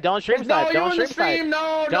 no, don't stream snipe. No, Don't you're in stream the stream. snipe.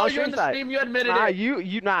 No, Don't you're in the stream stream. You admitted Nah, it.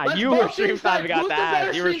 you were stream sniping. Got the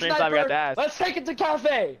ass. You were stream sniping. Got the ass. Let's take it to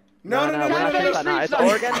cafe. No. we're not stream sniping. Nah, it's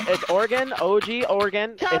Oregon. It's Oregon. OG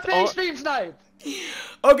Oregon. Cafe stream snipe.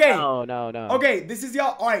 Okay. No. Okay, this is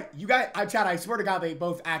y'all. All right, you guys. Chad, I swear to God, they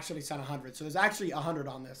both actually sent 100. So there's actually 100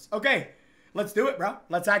 on this. Okay, let's do it, bro.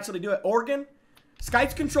 Let's actually do it. Oregon,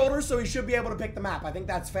 Skype's controller, so he should be able to pick the map. I think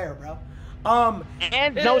that's fair, bro.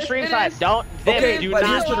 And no stream snipe. Don't. Okay, Do but not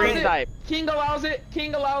here's the stream thing. snipe. King allows it.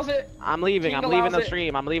 King allows it. I'm leaving. King I'm leaving allows the it.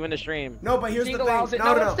 stream. I'm leaving the stream. No, but here's King the allows thing. it.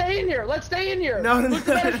 No. Let's stay in here. Let's stay in here. No. Who's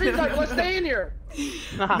the better stream snipe? Let's stay in here.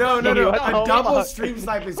 No. What A the double fuck? stream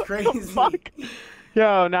snipe is crazy. Fuck.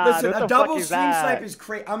 Yo, nah. Listen, what a the double fuck is stream that? snipe is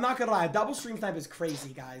crazy. I'm not gonna lie, a double stream snipe is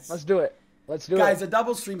crazy, guys. Let's do it. Let's do Guys, it. a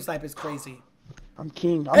double stream snipe is crazy. I'm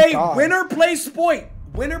king. I'm Hey, God. winner plays Spoit.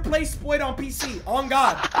 Winner plays Spoit on PC. On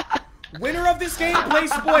God. Winner of this game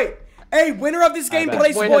plays Spoit. Hey, winner of this game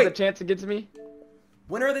plays Boy has a Spoit. chance against me.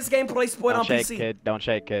 Winner of this game plays Spoit on Don't shake, PC. kid. Don't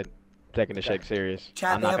shake, kid. Taking the shake serious.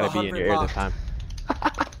 Chat, I'm they not have gonna be in 100 your ear locked. this time.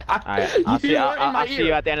 Alright, I'll see. You are in my I'll see you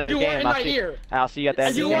ear. at the end of the You are game. in my ear. I'll see you at the end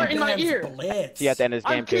of the You game. are in my Zimban's ear. Blitz. See you at the end of this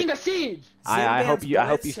game, I'm king kid. of siege. I hope you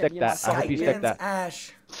Blitz. stick that. I hope you stick Zimban's that.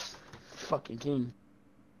 Ash. Fucking king.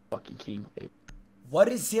 Fucking king, babe. What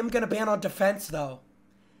is Zim gonna ban on defense though?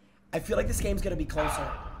 I feel like this game's gonna be closer.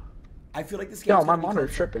 I feel like this game's Yo, my gonna be monitor's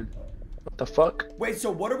closer. tripping. What the fuck? Wait,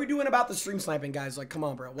 so what are we doing about the stream sniping, guys? Like, come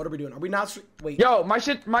on, bro. What are we doing? Are we not? Wait, Yo, my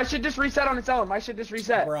shit just reset on its own. My shit just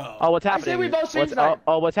reset. bro. Oh, what's I happening? say we both stream What's, snipe.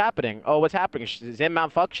 what's happening? What's happening? Is it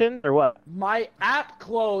malfunction or what? My app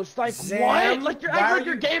closed. Like Zam, what? Like why are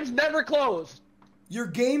your you- game's never closed. Your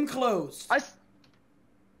game closed.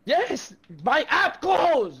 Yes, my app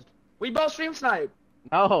closed. We both stream snipe.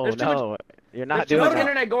 No, There's too much- no, you're not There's too doing much that.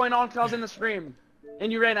 internet going on because I was in the stream,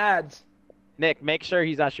 and you ran ads. Nick, make sure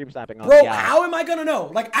he's not stream sniping on Bro, the app. how am I gonna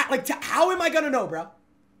know? How am I gonna know, bro?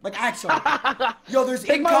 Like, actually. Yo, there's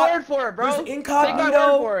Take my word for it, bro. There's incognito. Take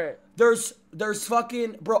my word for it. There's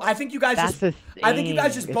fucking, bro, I think you guys That's the I think you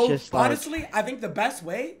guys just thing. both, It's just like- honestly, I think the best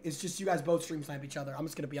way is just you guys both stream snipe each other. I'm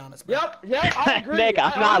just gonna be honest, bro. Yep, I agree. Nick, I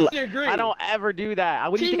honestly agree. I don't ever do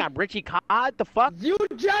that. What do you think? I'm Richie Cod? The fuck? You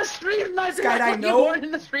just stream sniped Sky, I like know. you weren't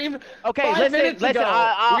in the stream. Okay, 5 minutes listen.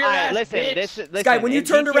 ago. Weird ass Listen. bitch. Listen. Sky, when you in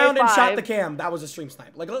turned GTA around and shot 5 the cam, that was a stream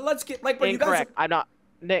snipe. Like, let's get, like, bro, you guys. Incorrect. I'm not.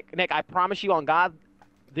 Nick, I promise you on God,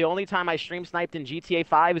 the only time I stream sniped in GTA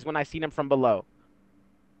 5 is when I seen him from below.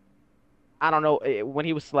 I don't know, when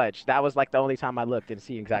he was sledged. That was like the only time I looked and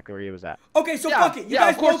see exactly where he was at. Okay, so Yeah, fuck it. You yeah,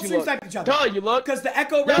 guys of course both you stream look. snipe each other. Duh, you look. Because the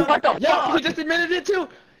echo Yup, round. yup, he just admitted it too.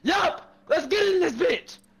 Yup, let's get in this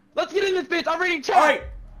bitch. Let's get in this bitch. I'm reading chat. All right.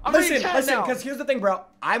 I'm Listen, reading chat now. because here's the thing, bro.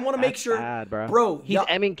 I want to make sure, Bad, bro. bro. He's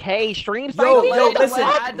M&K stream Yo, sniping. yo,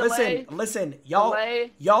 delay, listen, y'all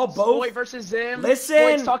Delay. both. Spoit versus Zim. Listen,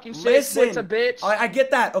 Spoit's talking shit. listen. Spoit's a bitch. I get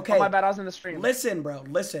that. Okay. Oh, my bad. I was in the stream. Listen, bro.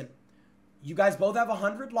 Listen. You guys both have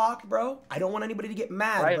 100 locked, bro. I don't want anybody to get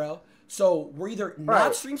mad, Right. bro. So we're either not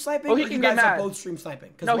Right. stream sniping Oh, he or can you get guys are mad. both stream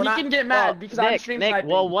sniping. 'Cause No, we're he not, can get mad because I'm stream Nick, sniping.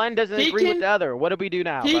 well, one doesn't He agree can- with the other. What do we do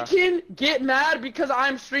now, He bro? can get mad because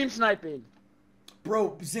I'm stream sniping.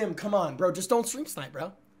 Bro, Zim, come on, bro. Just don't stream snipe,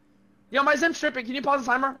 bro. Yo, my Zim's tripping. Can you pause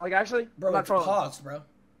the timer? Like, actually? Bro, I'm not it's trolling. paused, bro.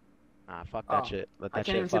 Fuck that Oh, shit. Let I that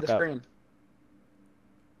can't even shit see fuck the up. screen.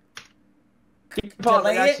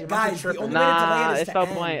 Delay it, guys. The only way to delay it is it's to no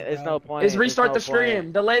end, point. It's bro. no point. Is restart It's the no stream.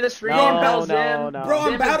 point. Delay the stream. No, Zim. no. Bro, I'm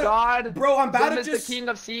Zim is about to, God. bro, I'm about Zim to is just, the king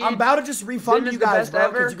of Siege. I'm about to just refund Zim is you the guys, best bro,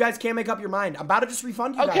 ever. because you guys can't make up your mind. I'm about to just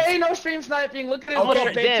refund you guys. Okay, no stream sniping. Look at his Okay, little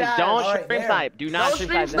Zim, bitch ass. Don't Alright, stream there. snipe. Do not No stream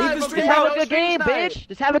stream snipe. snipe, Leave the okay? stream Just have out. a No good stream game, snipe. bitch.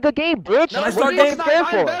 Just have a good game, bitch. Can I What start are you game? prepared I'm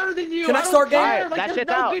for? better than you. Can I I don't start game? care. Alright, Like, that there's shit's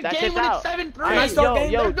no out. good That game shit's when it's out. 7-3. Can I start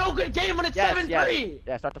game? There's no good game when it's 7-3.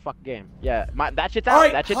 Yeah, start the fucking game. Yeah, that shit's out.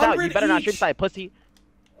 Alright, That shit's out. You 100 better not each. stream snipe, pussy.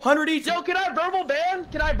 100 each. Yo, can I verbal ban?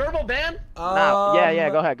 Can I verbal ban? Nah, yeah,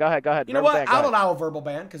 go ahead. You know Verbal what? ban, go I'll ahead. allow a verbal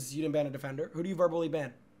ban because you didn't ban a defender. Who do you verbally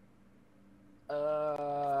ban?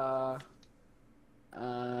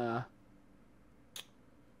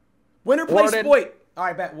 Winner plays Warden. Spoit. All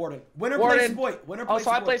right, bet Warden. Winner plays Warden. Spoit. Winner Oh, plays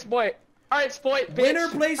so I Spoit. play Spoit. Alright, Spoit, bitch. Winner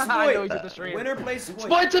plays I know he's at the Spoit. stream. Winner plays Spoit.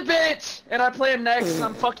 Spoit's a bitch! And I play him next, and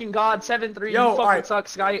I'm fucking God, 7-3. Yo, You fucking alright. suck,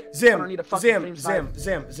 Skyte. I don't need a fucking stream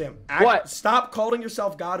snipe. Zim. What? Stop calling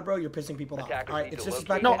yourself God, bro. You're pissing people off. Attackers All right, need it's to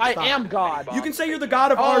disrespectful. No, I Stop. am God. You can say you're the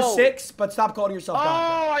God of Oh. R6, but stop calling yourself God.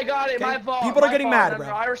 Oh, Bro. I got it. Okay? My fault. People are my getting fault. mad, No, bro.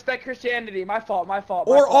 no, I respect Christianity. My fault. Or My all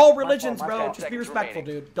fault, religions, my bro. fault. Just be Seconds respectful,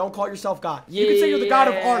 remaining. dude. Don't call yourself God. You can say you're the God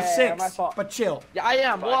of Yeah, my R6, fault. but chill. Yeah, I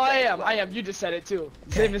am. Well, I am. seconds You just said it too.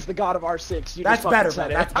 Zim is the God of R6. You That's just fucking better,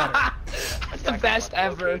 said bro. it. That's better. That's the best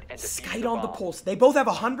ever. Skyte on the pulse. They both have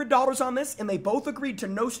 $100 on this, and they both agreed to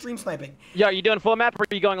no stream sniping. Yo, you doing full map or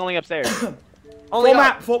are you going only upstairs? Only Full up.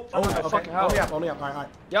 map, full. Oh, Okay. fucking hell. Only up. All right.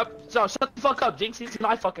 Yep. So shut the fuck up, Jynxzi.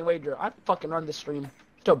 I fucking wager. I fucking run this stream.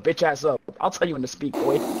 Shut your bitch ass up. I'll tell you when to speak,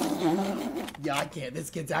 boy. Yeah, I can't.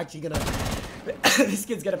 This kid's actually gonna. This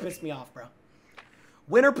kid's gonna piss me off, bro.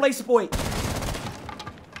 Winner plays Spoit.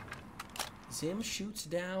 Zim shoots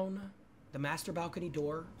down the master balcony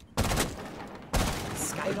door.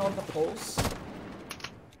 Skyte on the pulse.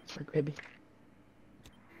 Frick, baby.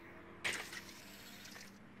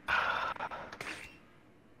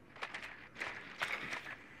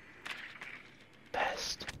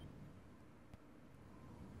 Best.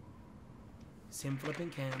 Zim flipping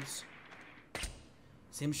cams.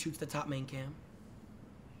 Zim shoots the top main cam.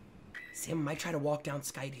 Zim might try to walk down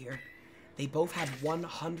Skyte here. They both have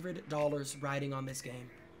 $100 riding on this game.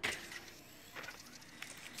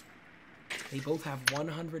 They both have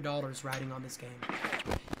 $100 riding on this game.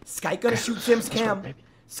 Skyte gonna shoot Zim's cam.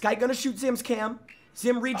 Skyte gonna shoot Zim's cam.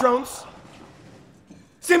 Zim redrones.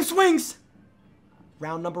 Zim swings!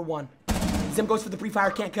 Round number 1. Zim goes for the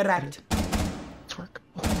pre-fire, can't connect. Let's work.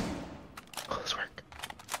 Oh, let's work.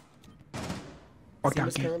 Walk Zim down,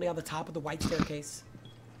 is Cam. currently on the top of the white staircase.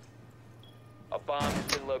 A bomb has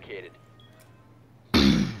been located.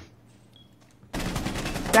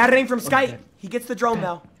 Bad aim from Skyte. He gets the drone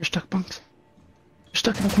now. You're stuck, Bunks. You're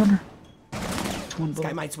stuck in the corner. It's one Skyte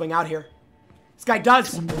bullet. might swing out here. Skyte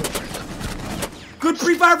does. One bullet. Good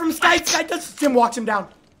pre-fire from Skyte. Skyte does. Zim walks him down.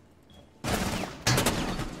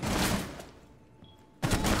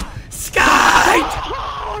 Skyte!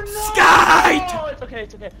 Oh, no! Skyte! Oh, it's okay,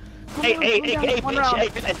 it's okay. Hey, bitch. Hey,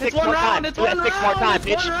 do that 6 more times. Do that 6 more times,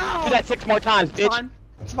 bitch. Do that 6 more times, It's bitch. fine.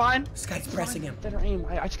 It's fine. Skyte's pressing him. Better aim.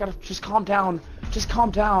 I just gotta calm down. Just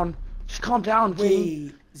calm down. Just calm down, King.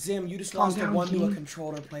 Wait, Zim, you just Calm lost a down, 1 to a King.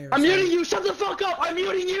 controller player. I'm son. muting you. Shut the fuck up. I'm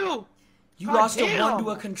muting you. You God lost a damn. 1 to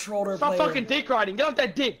a controller Stop player. fucking dick riding. Get off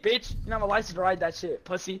that dick, bitch. You don't have a license to ride that shit,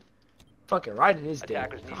 pussy. Fucking riding his dick.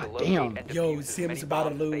 Attackers need to God locate damn. and Yo, defuse as Zim's many about to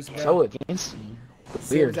bombs as they lose, can. bro. So against me.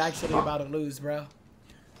 Weird. Zim's actually about to lose, bro.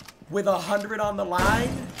 With 100 on the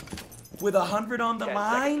line. With 100 on the 10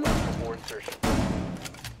 line. seconds left before insertion.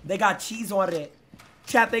 They got cheese on it.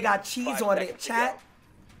 Chat, they got cheese 5 on it. seconds to Chat.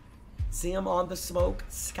 Zim on the smoke.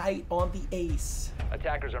 Skyte on the ace.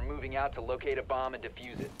 Attackers are moving out to locate a bomb and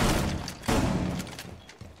defuse it.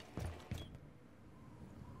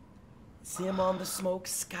 Zim on the smoke.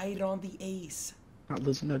 Skyte on the ace. Not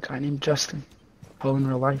losing to a guy named Justin. Oh, in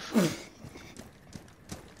real life.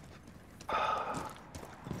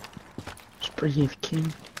 Just breathe,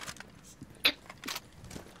 King.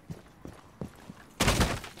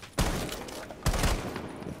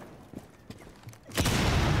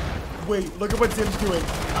 Wait, look at what Zim's doing.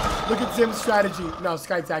 Look at Zim's strategy. No,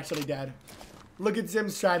 Skyte's actually dead. Look at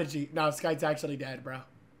Zim's strategy. No, Skyte's actually dead, bro.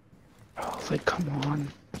 Oh, it's like, come on.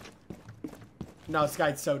 No,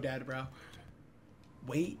 Skyte's so dead, bro.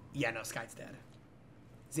 Wait. Yeah, no, Skyte's dead.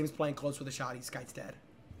 Zim's playing close with a shot. Skyte's dead.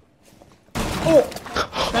 Oh!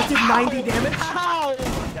 That did 90 damage. Ow!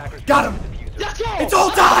 Attackers Got him! defuse it. Let's go! It's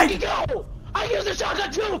all tied! Fucking go! I used the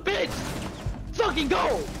shotgun too, bitch! Fucking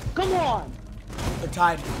go! Come on! They're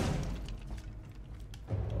tied.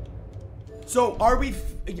 So, are we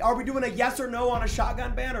doing a yes or no on a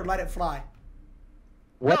shotgun ban or let it fly?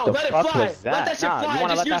 We're No, the let it fuck fly. was that? Let that shit Nah, fly. you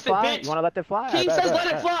wanna Just let that use it, fly? bitch. You wanna let that fly? King I bet, says bet, let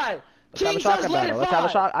it bet. fly. Let's have King a says shotgun let battle. it Let's have a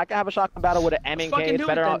fly. shot. I can have a shotgun battle with an M and fucking K. It's do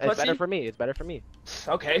better. it then, It's better pussy. for me. It's better for me.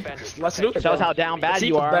 Okay, let's do it. Shows bro. how down bad See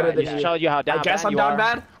you who's are. better than It you. shows you how down I guess bad I'm you down are.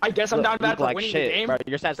 bad. I guess I'm down bad for like winning shit, the game. bro.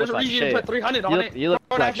 Your stats There's look a like reason you shit. put 300 on it. You look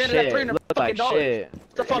Bro, like I did it at shit. $300 Look like fucking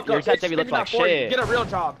shit. The fuck Your up. stats It's maybe look maybe like not for you. shit. Get a real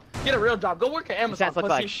job. Get a real job. Go work at Your Amazon, stats look pussy.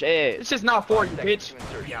 like shit. It's just not for you, Seconds bitch. to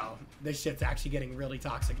insertion. Yo, this shit's actually getting really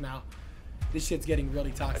toxic now. This shit's getting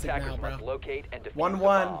really toxic Attackers now, bro. must locate and defuse 1-1. the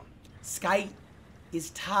bomb. Skyte is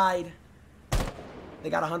tied. They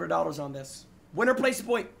got $100 on this. Winner places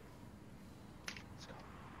point.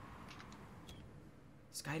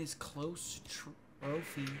 Skyte is close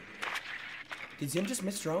trophy. Did Zim just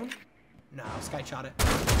miss drone? No, Skyte shot it.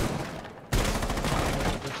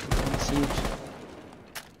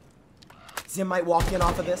 Zim might walk in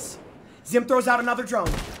off of this. Zim throws out another drone.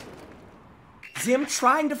 Zim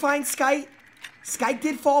trying to find Skyte. Skyte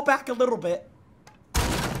did fall back a little bit.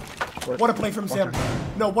 What a play from Zim.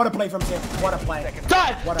 No, what a play from Zim. What a play.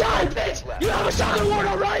 Die! What a Die, play. bitch! You have a shotgun ward,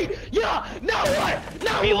 alright? Yeah! Now what?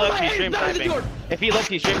 Now If he what? looks, My he's aim stream better than sniping. yours. If he looks,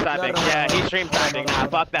 he's stream sniping. Yeah, he's stream sniping. Nah,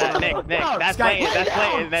 fuck that. Nick, that's playing. That's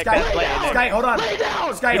playing, Nick. That's playing, Nick. Skyte, hold on. Lay down!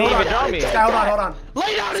 Skyte, He hold didn't on. even draw me. Skyte, hold on.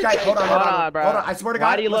 Lay down and Skyte, take hold on, it. hold Hold on. on, bro. Hold on. I swear to God.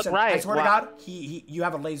 Why do you look listen, right? I swear to Why? God, you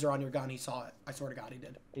have a laser on your gun. He saw it. I swear to God, he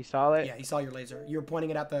did. He saw it? Yeah, he saw your laser. You were pointing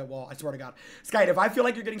it at the wall. I swear to God. Skyte, if I feel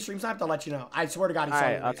like you're getting stream sniped, I'll let you know. I swear to God, he saw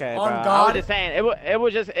your laser. Okay, On bro. I was God, just saying, it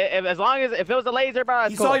was just, as long as, if it was a laser, bro,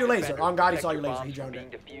 it's he cool. saw your laser. On God, he Protect saw your laser. bombs He from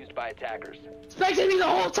droned being it. defused by attackers. Expecting me the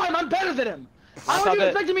whole time. I'm better than him. I all don't even good.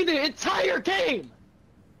 expecting me the entire game.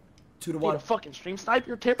 2 to Dude, 1. a fucking stream snipe?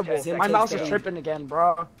 You're terrible. Zim My takes mouse the is lead. tripping again,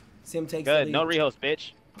 bro. Sim takes Good, the no lead. rehost,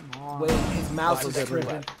 bitch. Wait, his mouse is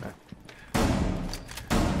tripping.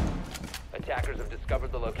 Attackers have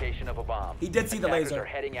discovered the location of a bomb. He did see the Attackers laser. are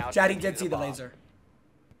heading out Chad, to he did defuse see the bomb. laser.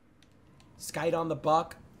 Skyte on the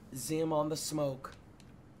buck. Zim on the smoke.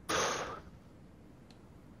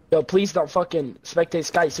 Yo, please don't fucking spectate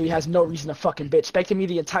Skype so he has no reason to fucking bitch. Spectate me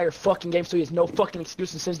the entire fucking game so he has no fucking excuse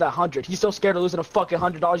since that 100. He's so scared of losing a fucking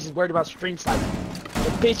 $100 he's worried about stream sniping. The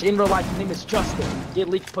bitch in real life, his name is Justin. Get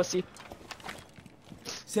leaked, pussy.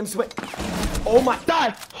 Zim switch. Oh my.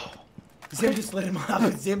 Die! Zim just lit him up.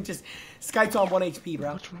 Zim just. Skyte's on 1 HP,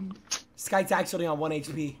 bro. Skyte's actually on 1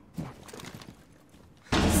 HP.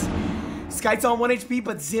 Skyte's on 1 HP,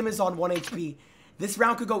 but Zim is on 1 HP. This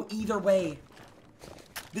round could go either way.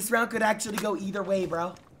 This round could actually go either way,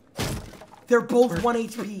 bro. They're both 1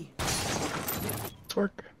 HP.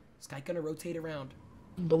 Twerk. Skyte gonna rotate around.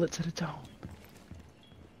 Bullet to the dome.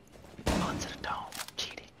 Bullet to the dome.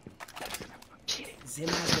 Cheating. Cheating. Zim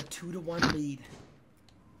has a 2 to 1 lead.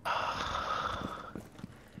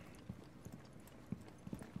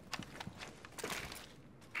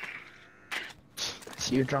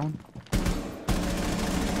 See your drone?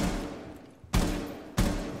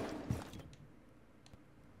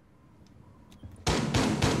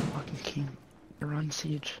 Fucking king. I run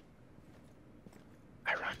siege.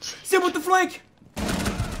 I run siege. Zim with the flank!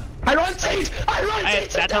 I run siege! I run Hey,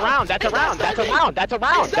 siege! that's a round, that's a round, that's a round, that's a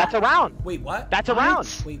round, that's a round. Wait, what? That's a round.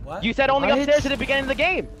 Wait, what? You said only What? upstairs at the beginning of the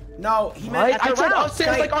game. No, he meant. What? I said round.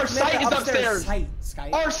 upstairs like our He meant site the is upstairs. Site,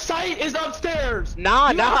 Skyte. Our site is upstairs!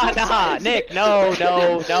 Nah, You guys nah, said- Nick, no. We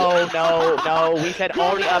said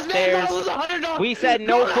only upstairs. We said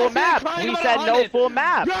no full map. We said no full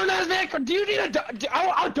map. Grown-ass man, do you need a...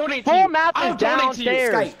 I'll donate to Full you. map I'll is donate to you.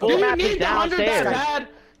 downstairs. Skype. Full Do you map is need the 100 that downstairs. bad?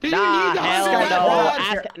 Do you Nah, need the hell 100 that no. bad?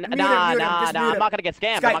 Ask, Mute him, nah, mute him, nah, just nah. mute I'm him. not gonna get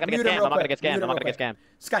scammed. I'm Skype, not gonna get mute him scammed. real I'm not gonna quick. get scammed. Mute I'm him not gonna real get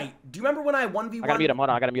scammed. Skyte, do you remember when I 1v1? I gotta mute him. Hold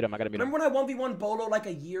on, I gotta mute him. Remember when I 1v1 Bolo like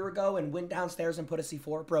a year ago and went downstairs and put a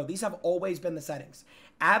C4? Bro, these have always been the settings.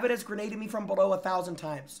 Avid has grenaded me from below 1,000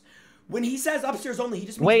 times. When he says upstairs only, he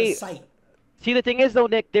just means the Wait. site. See, the thing is though,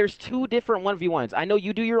 Nick, there's two different 1v1s. I know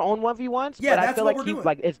you do your own 1v1s, Yeah, but I that's feel what like we're doing.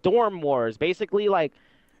 like it's dorm wars, basically. Like,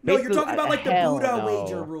 No, you're basically, talking about like the hell Buddha no.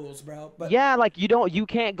 wager rules, bro. But Yeah, like you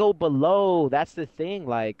can't go below. That's the thing.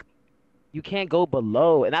 Like, you can't go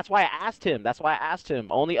below, and that's why I asked him.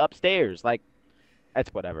 Only upstairs. Like,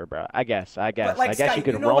 that's whatever, bro. I guess. But like, I guess Skype, you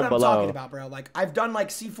can know roam what I'm below. talking about, bro. Like, I've done like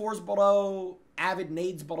C4s below, Avid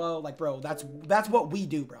nades below. Like, bro, that's what we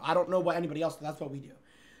do, bro. I don't know what anybody else does. That's what we do.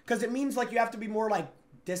 Because it means like you have to be more like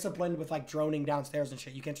disciplined with like droning downstairs and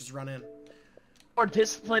shit. You can't just run in. More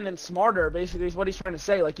disciplined and smarter, basically, is what he's trying to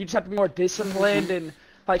say. Like, you just have to be more disciplined and...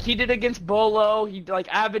 Like, he did it against Bolo, like,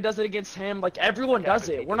 Avid does it against him, like, everyone does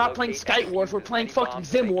it. We're not playing Skype Wars, we're playing fucking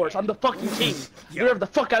Zim Wars. I'm the fucking king. Do whatever the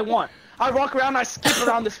fuck I want. I walk around, I skip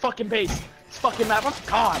around this fucking base. This fucking map, I'm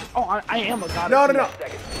God. Oh, I am a god.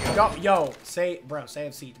 No. Yo, say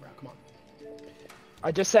of Siege, bro. Come on.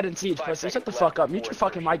 I just said in Siege, pussy. Shut the fuck up. Mute your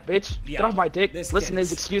fucking mic, bitch. Yeah, Get off my dick. this Listen to his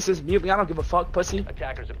kid's- excuses. Mute me. I don't give a fuck, pussy.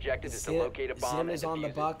 Attacker's objective is to locate a bomb Zim and is on the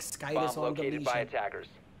defuse it. Bucks. Skyte Bomb is on located by deletion. attackers.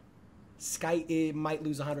 Skyte might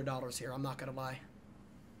lose $100 here. I'm not gonna lie.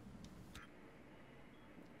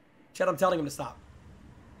 Chet, I'm telling him to stop.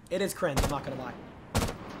 It is cringe. I'm not gonna lie.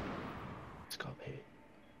 Let's go, baby.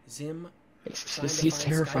 Zim. He's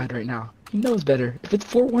terrified right now. He knows better. If it's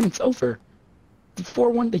 4-1, it's over. If it's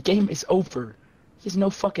 4-1, the game is over. He has no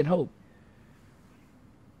fucking hope.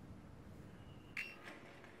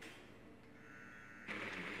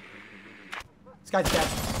 Skyte's dead.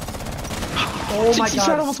 Oh my Jynxzi god.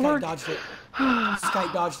 shot almost Skyte worked. dodged it.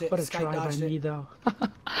 Skyte dodged it. What a Skyte try by dodged me, it. though.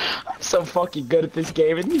 I'm so fucking good at this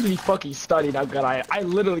game. It needs to be fucking studied how good I am. I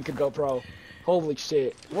literally could go pro. Holy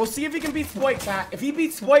shit. We'll see if he can beat Spoit, chat. If he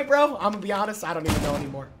beats Spoit, bro, I'm gonna be honest, I don't even know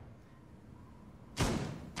anymore.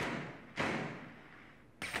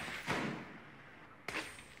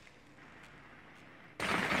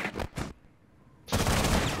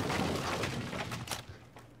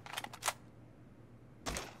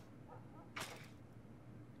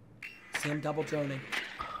 See him double droning.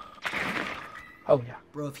 Oh, yeah.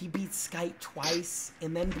 Bro, if he beats Skyte twice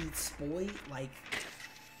and then beats Spoit, like...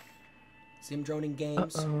 See him droning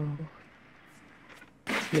games. Uh-oh.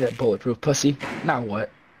 Look at that bulletproof pussy. Now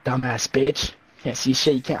what? Dumbass bitch. Can't see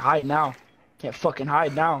shit. You can't hide now. Can't fucking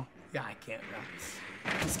hide now. Yeah, I can't, bro.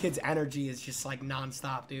 This kid's energy is just like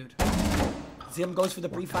non-stop, dude. Zim goes for the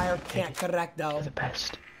pre-fire. Can't correct, though. The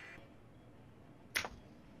best.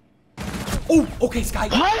 Oh, okay, Sky.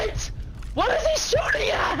 What? What is he shooting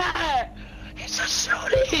at? He's just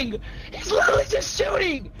shooting. He's literally just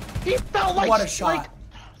shooting. He felt like What a shot. Like,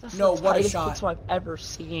 that's No, the what a tightest shot. pistol I've ever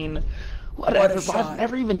seen. Whatever, but shot. I've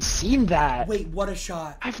never even seen that. Wait, what a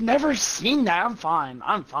shot. I've never seen that. I'm fine.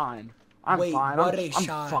 I'm fine. I'm Wait, fine. what I'm, a I'm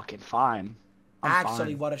shot. fucking fine. I'm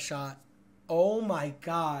Actually, fine. what a shot. Oh my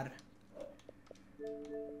god.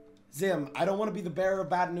 Zim, I don't want to be the bearer of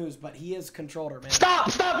bad news, but he is controller, man. Stop!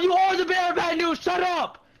 Stop! You are the bearer of bad news. Shut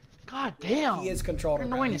up! God damn. He is controller. You're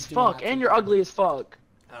bro. annoying He's as doing fuck, that and to you're me. ugly as fuck.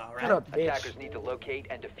 All Shut right. up, bitch. Attackers need to locate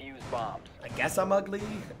and defuse bombs. I guess I'm ugly.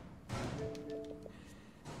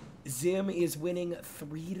 Zim is winning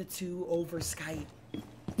 3-2 over Skype.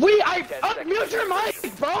 Unmute your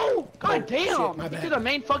mic, bro! God damn! shit, my bad. You're the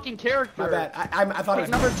main fucking character. My bad. I thought it Like was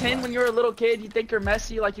number 10 when you were a little kid, you think you're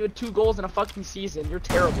Messi like you had 2 goals in a fucking season. You're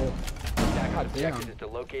terrible. Attacker's damn. objective is to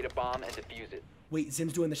locate a bomb and defuse it. Wait,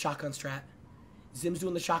 Zim's doing the shotgun strat. Zim's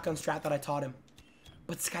doing the shotgun strat that I taught him.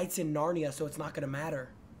 But Skyte's in Narnia, so it's not gonna matter.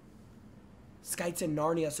 Skyte's in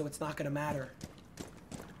Narnia, so it's not gonna matter.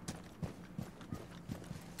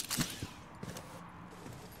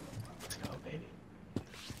 Let's go, baby.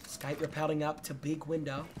 Skyte rappelling up to big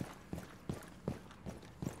window.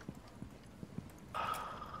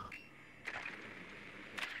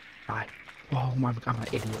 Bye. Oh my, I'm an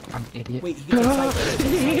idiot. I'm an idiot. Wait, he gets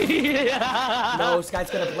excited. No,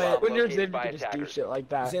 Skyte's gonna play it. When you're Located Zim, you by can just do attackers. shit like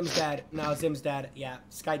that. Zim's dead. No, Zim's dead. Yeah,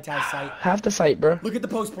 Skyte has sight. Have the sight, bro. Look at the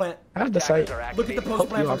post plant. Have the Attackers sight. are Look at the activating. post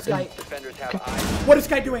plant you from up, Skyte. Defenders have eyes. What is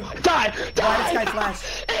Skyte doing? Die! Why did Die! Skyte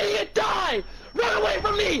flash? Idiot, die! Run away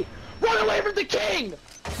from me! Run away from the king!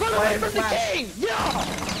 Run Why away did from the flash? king!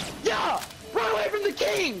 Yeah! Yeah! Run away from the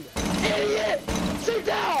king! Idiot! Sit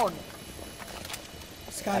down!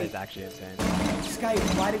 That is Skyte, actually insane. Skyte,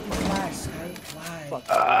 why did you flash? Skyte, why?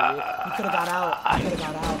 You could have got out. You could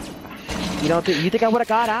have got out. You don't think? You think I would have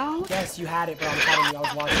got out? Yes, you had it, but I'm telling you, I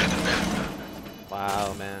was watching.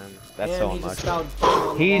 Wow, man, that's Man, so he just much.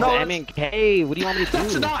 fell. He's, No, I that's- mean, hey, what do you want me to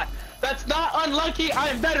do? That's not unlucky. I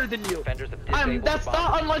am better than you. Defenders have disabled That's the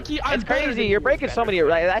bomb. not unlucky. I'm It's better crazy. than You're you. breaking so many.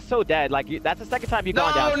 Like, that's so dead. Like, that's the second time you've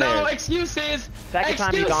gone No, downstairs. excuses. Second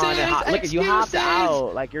time you've gone and look, you hopped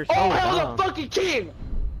out. Like, you're so All hell dumb. the fucking king.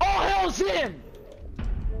 All hell's him.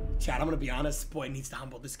 Chad, I'm gonna be honest. Boy needs to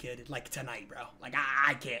humble this kid, like, tonight, bro. Like,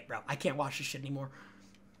 I can't, bro. I can't watch this shit anymore.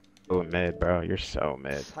 Oh, mid, bro. You're so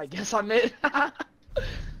mid. I guess I'm it.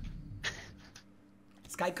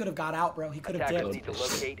 This guy could have got out, bro. He could have Attackers need dipped. to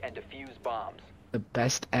locate and defuse bombs. The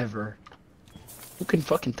best ever. Who can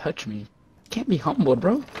fucking touch me? Can't be humbled,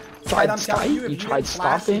 bro. Tried, Tried I'm telling you, Skype? if You you tried didn't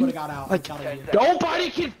flash, you stopping? would have got out. Like, I'm telling you. Nobody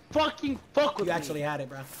can fucking fuck with You me. actually had it,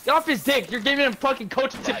 bro. Get off his dick. You're giving him fucking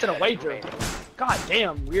coaching tips and a wager. God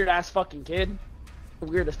damn, weird ass fucking kid.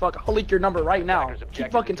 Weird as fuck. I'll leak your number right now. Attackers Keep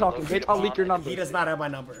objective fucking is to talking, locate bitch. a I'll leak your bomb number. He does not have my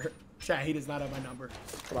number. Chad, he does not have my number.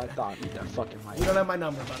 That's what I thought. You that fucking You mic. don't have my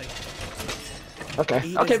number, buddy. Okay.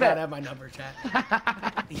 He Okay, does not bet. have my number, Chad.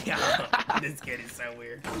 Yeah, this kid is so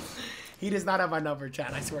weird. He does not have my number,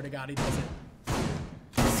 Chad. I swear to God, he doesn't.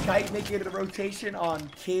 Skype making a rotation on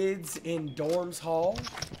kids in dorms hall.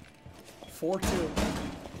 4-2.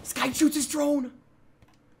 Skyte shoots his drone.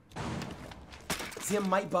 Zim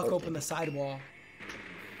might buck open the sidewall.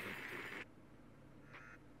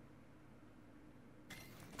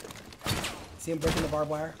 See him breaking the barbed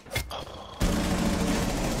wire.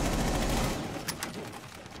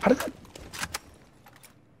 How did that?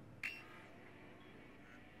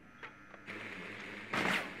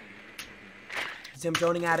 Zim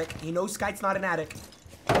droning attic. He knows Skyte's not an attic.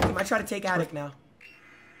 He might try to take attic now.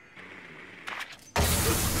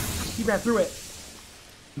 He ran through it.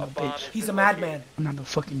 I'm a bitch. He's a madman. I'm not no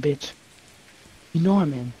fucking bitch. You know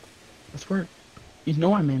I'm in. Let's work. You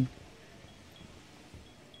know I'm in.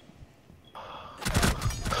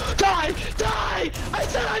 Die! Die! I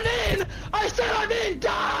said I'm in! I said I'm in!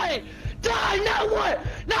 Die! Die! Now what?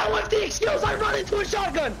 Now what's the excuse? I run into a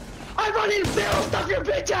shotgun! I run in barrel stuff your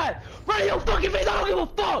bitch ass! Right in your fucking face! I don't give a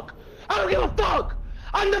fuck! I don't give a fuck!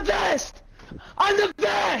 I'm the best! I'm the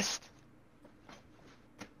best!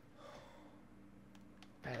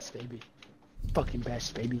 Best, baby. Fucking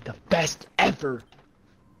best, baby. The best ever.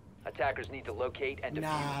 Attackers need to locate and defuse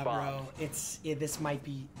Nah, bombs. bro. This might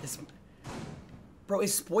be this. Bro,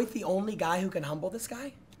 is Spoit the only guy who can humble this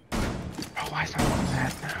guy? Oh, why is my one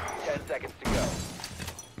mad now? 10 seconds to go.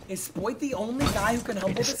 Is Spoit the only guy who can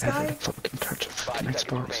humble this Greatest ever guy? to fucking touch a 5 fucking seconds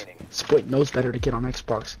Xbox. remaining. Spoit knows better to get on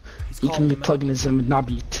Xbox. He calling can be him out. plugging his in and not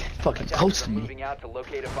be fucking Attackers close are to me. moving out to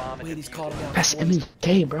locate a bomb and Wait, he's defuse calling it. out Best Spoit.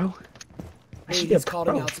 MEK, bro. I Wait, should be a he's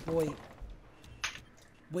calling pro. out Spoit.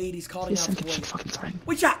 Wait, he's calling Please out send get your Spoit. fucking sign.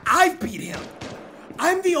 Which I've beat him.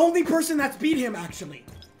 I'm the only person that's beat him, actually.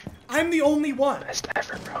 I'm the only one. Best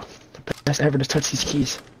ever, bro. The best ever to touch these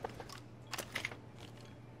keys.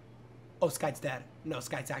 Oh, Skyte's dead. No,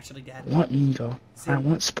 Skyte's actually dead. I want Ego. I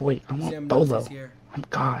want Spoit. I want Zim knows Bolo. he's here. I'm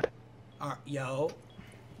God. Yo.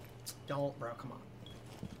 Don't, bro. Come on.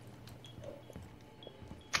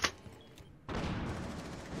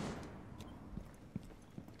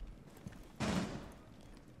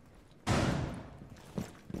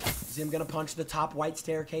 Zim gonna punch the top white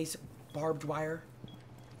staircase, barbed wire.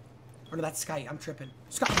 Or no, that's Skyte. I'm tripping.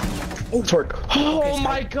 Skyte. Oh, Twerk. Oh Okay,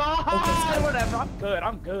 my Skype. god! Okay, Skype. Whatever,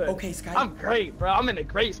 I'm good. Okay, Skype. I'm great, bro. I'm in a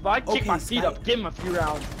great spot. I kick Okay, my feet up, Skype. give him a few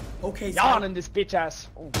rounds. Okay, Yawn Skyte. in this bitch ass.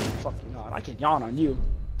 Oh, fucking god. I can yawn on you.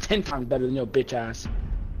 10 times better than your bitch ass.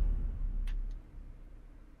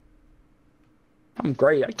 I'm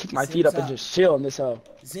great. I kick my feet up and just chill in this hell.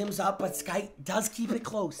 Zim's up, but Skyte does keep it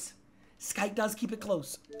close. Skyte does keep it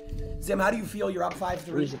close. Zim, how do you feel? You're up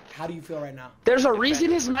 5-3. How do you feel right now? There's a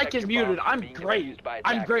reason his mic is muted. I'm great.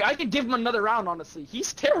 I'm great. I could give him another round, honestly.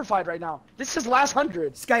 He's terrified right now. This is his last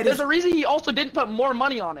 100. Skyte There's is- a reason he also didn't put more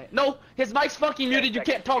money on it. No, his mic's fucking muted. You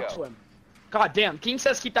can't talk to him. God damn. King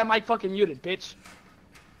says keep that mic fucking muted, bitch.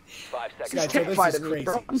 5 seconds. Skyte, so this terrified is of me, crazy.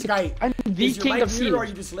 bro. Skyte, I'm the is your king mic of muted Siege. or are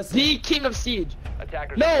you just listening? The king of Siege.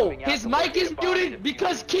 Attackers are No, moving out his to mic locate is a bomb and muted defuse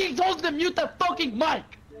because it. King told him to mute the fucking mic.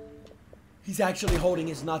 He's actually holding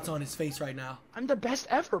his nuts on his face right now. I'm the best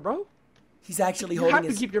ever, bro. He's actually You have holding to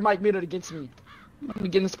his... keep your mic muted against me. Let me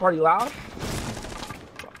get this party loud.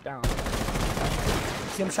 Fuck down.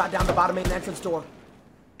 Zim shot down the bottom main entrance door.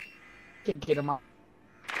 Can't get him out.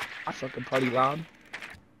 I fucking party loud.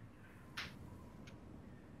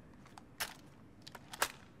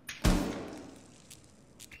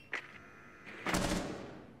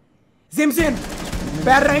 Zim's in!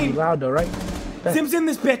 Bad He rain! was loud though, right? Zim's in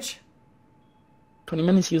this bitch! 20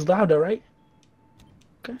 minutes he was loud though, right?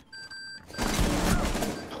 Okay.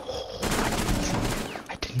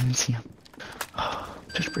 I didn't even see him.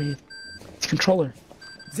 Just breathe. It's controller.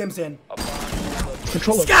 Zim's in. It's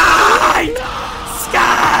controller. Skyte!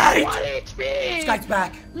 Skyte! 1 HP! Skyte's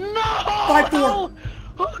back. No! 5-4.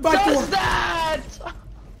 Who 5-4. does that?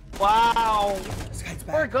 Wow. Skyte's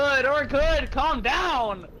We're back. good, we're good. Calm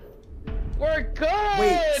down. We're good.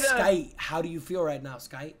 Wait, Skyte, how do you feel right now,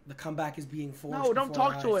 Skyte? The comeback is being forced. No, don't before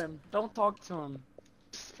talk our to eyes. him. Don't talk to him.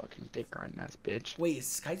 This fucking dick riding ass bitch. Wait, is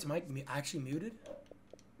Skyte's mic actually muted?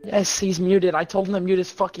 Yes, he's muted. I told him to mute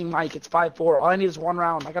his fucking mic. It's 5-4. All I need is 1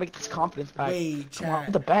 round. I gotta get this confidence back. Wait, Come on, I'm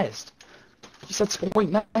chat. the best. You said Spoit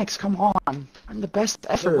next. Come on. I'm the best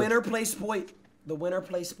ever. The winner plays Spoit. The winner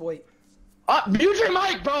plays Spoit. Mute your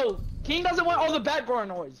mic, bro. King doesn't want all the background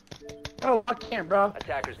noise. Oh, I can't, bro.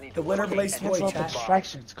 Attackers need The to winner locate plays and Spoit, It's all defuse the chat. bombs.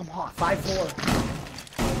 distractions. Come on.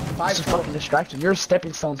 5-4. It's a fucking distraction. You're a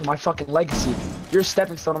stepping stone to my fucking legacy. You're a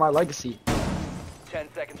stepping stone to my legacy.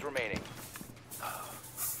 10 seconds remaining.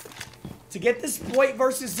 To get this Sploit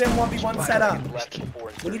versus Zim 1v1 set up,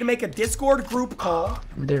 we need to make a Discord group call.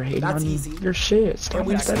 They're hating That's on you. easy. Your shit. Stop And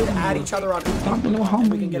we just need to add each other on Stomping will and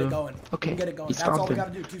humble we can get you. it going. Okay, We can get it going. he's That's all we stomping.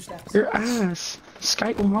 gotta do. 2 steps. Your ass.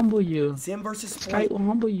 Skyte will humble you. Zim versus Skyte Sploit. will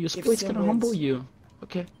humble you. Sploit's Zim gonna humble wins. you.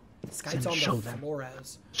 Okay. Skype's Zim, show on the them.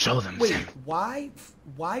 Flores. Show them, Wait, Zim. why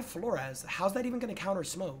Flores? How's that even gonna counter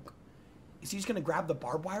smoke? Is he just gonna grab the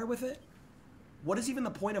barbed wire with it? What is even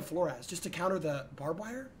the point of Flores? Just to counter the barbed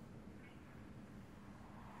wire?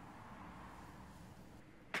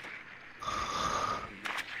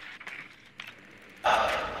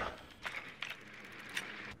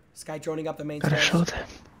 Sky droning up the main Gotta stairs. show them.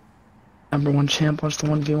 #1 champ wants to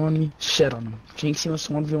 1v1 me. Shit on him. Jynxzi wants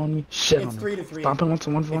to 1v1 me. Shit It's on him. 3-3. Stompin wants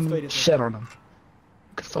to 1v1 It's me. 3-3. Shit on him.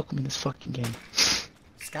 You can fuck with me in this fucking game.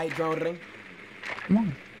 Sky droning. Come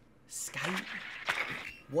on. Sky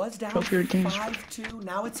was down Go for your games. 5-2.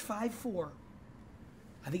 Now it's 5-4.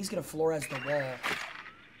 I think he's gonna Flores the wall.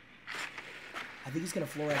 I think he's gonna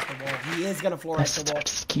Flores the wall. He is gonna Flores Best the wall.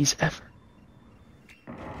 touch keys ever.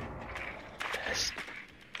 Best.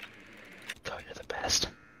 Go, you're the best.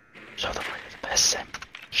 Show them why you're the best, Sim.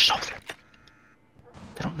 Show them.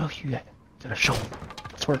 They don't know you yet. You gotta show them.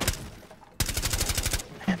 Let's work.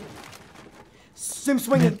 Man. Zim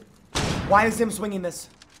swinging. Why is Zim swinging this?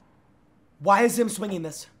 Why is Zim swinging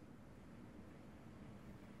this?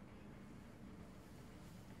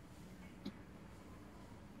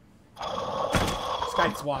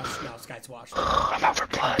 Skype's washed. No, Skype's washed. I'm out for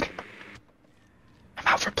blood. I'm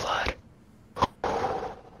out for blood.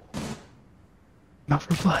 I'm out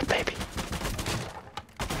for blood, baby.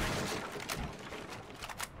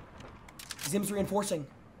 Zim's reinforcing.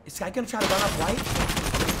 Is Sky gonna try to run up right?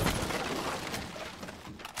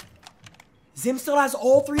 Zim still has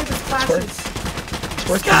all 3 of his flashes.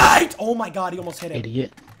 Sky! Oh my god, he almost hit him.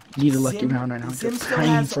 Idiot. You need a lucky round right now. Zim You're still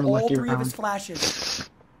praying has for a all lucky 3 of his round. flashes.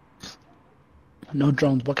 No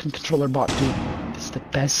drones. What can controller bot do? This is the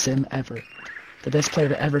best Sim ever. The best player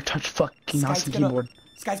to ever touch fucking mouse and keyboard.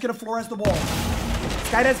 Sky's gonna Flores the wall.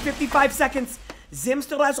 Sky has 55 seconds. Zim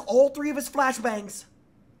still has all 3 of his flashbangs.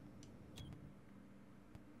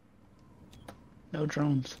 No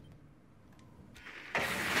drones.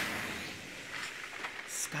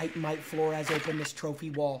 Skype might Flores open this trophy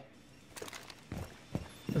wall.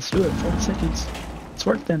 Let's do it. 40 seconds. Let's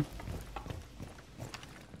work then.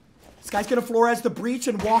 Sky's gonna Flores the breach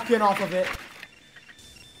and walk in off of it.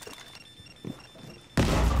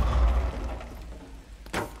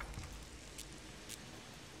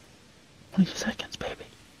 Twenty seconds, baby.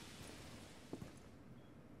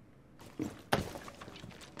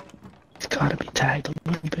 It's gotta be tagged a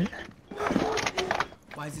little bit.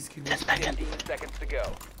 Why is this kid 15 seconds to go.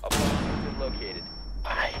 A bomb has been located.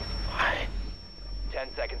 Why?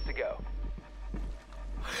 10 seconds to go.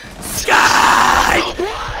 Sky!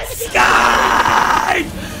 Sky!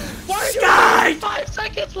 Sky! 5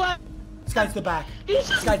 seconds left. Sky's the back. He's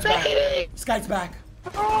just Sky's back. baiting. Sky's back.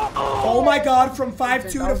 Oh my god, from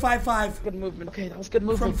 5-2 to 5-5. Good movement. Okay, that was good From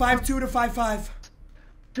movement. 5-2 to 5-5.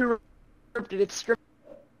 It's stripped.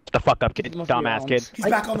 The fuck up, kid. Dumbass kid. He's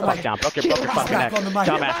back on the Fuck mic. down. Broke your fucking back neck. on the mic.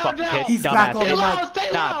 Dumbass fucking kid. He's back on the Dumbass mic.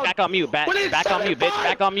 kid. Nah, back on mute. Back on mute, bitch.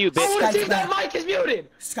 Back on mute, I bitch. wanna see Skype's if that back. mic is muted.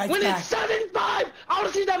 Skype's When back. it's 7-5, I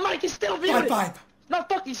wanna see if that mic is still muted. 5-5. Not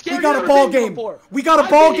fucking scared. We got You've a never ball been here game. before. We got a I've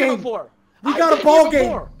ball been here game. before. We I've got a been ball here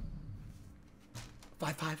game. before.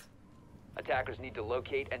 5-5. Attackers need to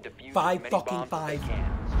locate and defuse Five as many fucking bombs as they five. can.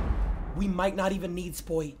 We might not even need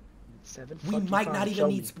Spoit. 7 We fucking might 5. not even Show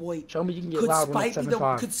need me. Spoit. Show me you can get Could loud when it's Spite be the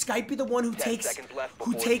 7-5. could Skype be the one who 10 takes seconds left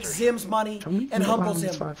before insertion. Zim's money Show me you can and get loud humbles when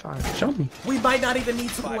it's him? 5-5. Show me. We might not even need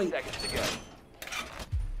 5 Spoit. seconds to go.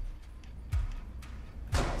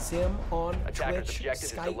 Zim on Attacker's Twitch, objective is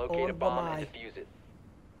to Skype locate a on bomb and Wamai. defuse it.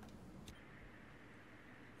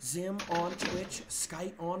 Zim on Twitch,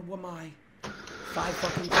 Skype on Wamai. 5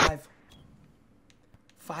 fucking 5.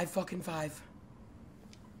 5 fucking 5.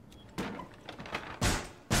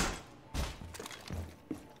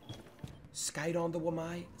 Skype on the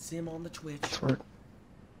Wamai, Zim on the Twitch. Let's work.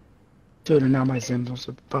 Dude, and now my Zim wants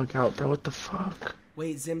to bug out, bro. What the fuck?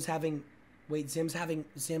 Wait, Zim's having Zim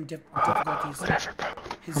difficulties. Whatever, bro.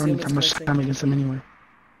 His I don't Zim need is that much glitching. time against him anyway.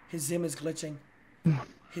 His Zim is glitching.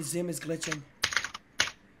 His Zim is glitching.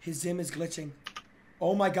 His Zim is glitching.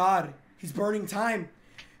 Oh my god, he's burning time.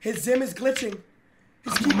 His Zim is glitching.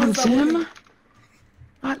 His Come on, keyboard's not working. Zim.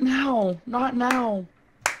 Not now. Not now.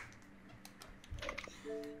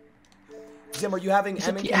 Zim, are you having Is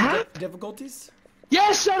it the MNK app? difficulties?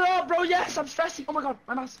 Yes, shut up, bro. Yes, I'm stressing. Oh my god,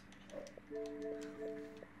 my mouse.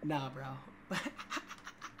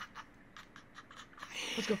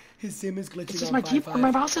 Let's go. His sim is glitching. This is on my 5-5. keyboard.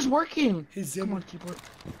 My mouse is working. His sim. Come on, keyboard.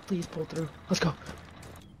 Please pull through. Let's go.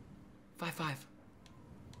 5-5.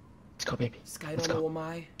 Let's go, baby. Skype Let's on go.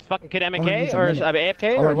 OMI. Fucking kid All I need MK is a or minute.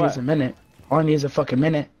 AFK All or I need is what? a minute. All I need is a fucking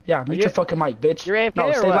minute. Yeah, mute you- your fucking mic, bitch. You're AFK no,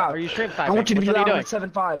 or stay what? loud. Are you stream I sniping? want you to Which be one are loud you when doing?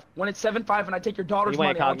 it's 7-5. When it's 7-5 and I take your daughter's He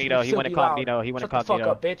went money, I want you to incognito, he still went be loud. incognito, he went Shut the fuck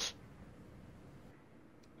incognito. up, bitch.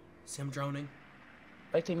 Sim droning.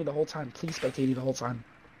 Spectate me the whole time. Please spectate me the whole time.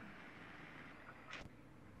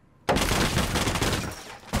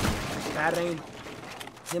 Bad aim.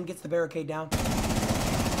 Zim gets the barricade down.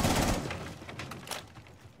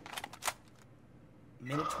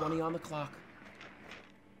 Minute 20 on the clock.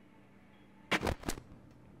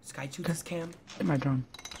 Sky shoots his cam. Hit my drone.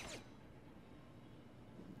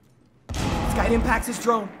 Sky impacts his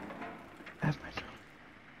drone. I have my drone.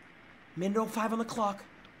 Minute 05 on the clock.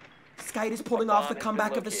 Sky is pulling off the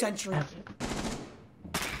comeback of the century.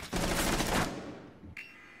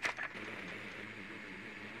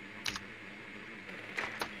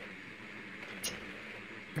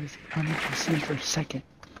 I need to see for a second.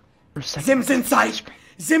 For a second. Zim's inside.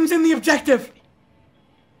 Zim's in the objective.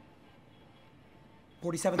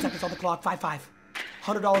 47 seconds on the clock. 5-5.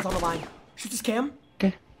 $100 on the line. Shoots his cam.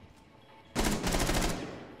 Okay.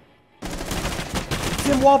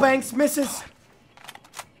 Zim wallbangs. Misses.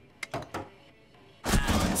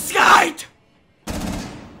 Skyte!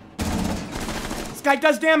 Skyte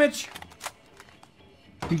does damage.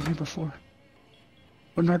 Been here before.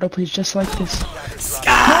 Bernardo plays just like this.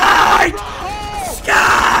 Skyte!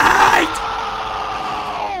 Skyte!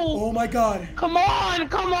 Oh my god. Come on!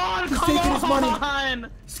 Come on! He's Come taking his money.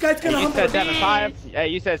 on! Skyte's gonna You humble said him. 7-5. Yeah,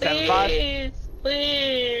 you said 7-5. Please!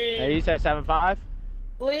 Please! Yeah, you said 7-5.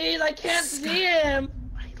 Please! I can't see him!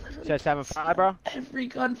 You said 7-5, bro. Every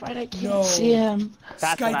gunfight I can't No. see him.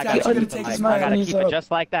 That's what I Skyte's gotta actually keep gonna it take like. his I mic gotta when keep he's it up.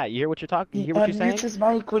 just like that. You hear what you're talking? You He hear what you're saying? unmutes his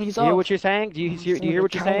mic when he's You hear up. what you're saying? Do you hear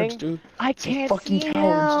what you're Cowards, saying? dude. I That's what can't fucking see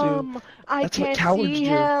cowards do. him. I That's what can't cowards see do.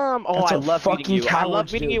 him. Oh, That's I what love meeting fucking you. I love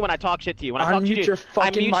cowards meeting do. you when I talk shit to you. When I talk Unmute shit to your you, I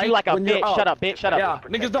fucking mute you mic like a when you're bitch. up. Shut up, bitch. Shut up. Yeah,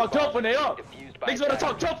 niggas don't jump when they up. Defused by Niggas wanna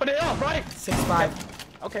talk jump when they up, right? 6-5.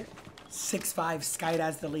 Okay. 6-5. Skyte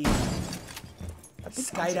has the lead.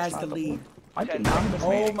 Skyte has the lead. I did not even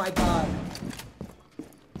Oh my god.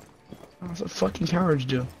 That's what fucking cowards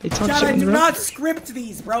do. They talk Chad, shit I when do they're not up. script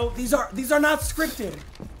these, bro. These are not scripted.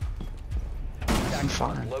 I'm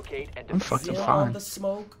fine. Locate and I'm defuse. fucking Zim on fine. the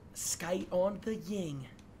smoke, Skyte on the ying.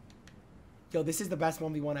 Yo, this is the best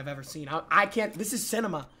 1v1 I've ever seen. I can't. This is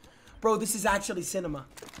cinema. Bro, this is actually cinema.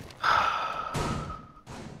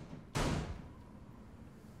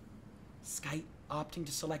 Skyte opting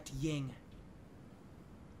to select ying.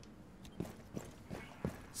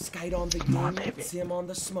 Skyte on the on, ying, baby. Zim on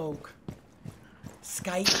the smoke.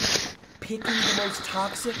 Skyte picking the most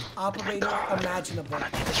toxic operator imaginable.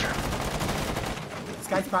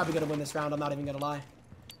 Skyte's probably gonna win this round, I'm not even gonna lie.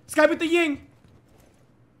 Skype with the ying!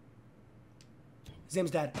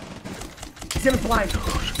 Zim's dead. Zim's blind.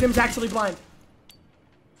 Zim's actually blind.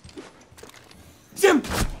 Zim!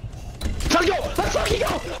 Let's go! Let's fucking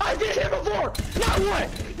go! I've been here before! Now what?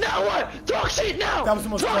 Now what? Talk shit now! That was the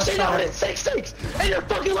most Talk shit clutch now shot when ever. it's 6-6! And your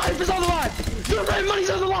fucking life is on the line! Your rent money's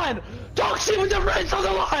on the line! Talk shit when the rent's on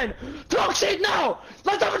the line! Talk shit now!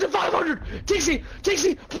 Let's up to 500! Jynxzi!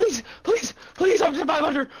 Jynxzi! Please! Please! Please up to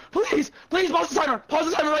 500! Please! Please pause the timer!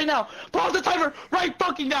 Pause the timer right now! Pause the timer right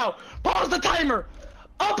fucking now! Pause the timer!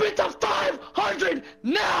 Up it to 500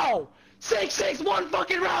 now! 6-6 one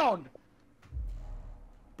fucking round!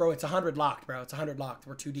 Bro, it's 100 locked, bro. It's 100 locked.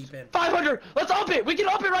 We're too deep in. 500! Let's up it! We can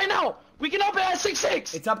up it right now! We can up it at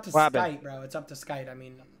 6-6! It's up to What happened? Skyte, bro. It's up to Skyte. I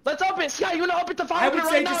mean, Let's up it! Sky, you wanna up it to I 500 would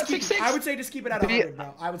say right now just at keep. 6-6? I would say just keep it at 100,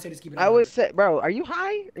 bro. I would say just keep it at I 100. would say, bro, are you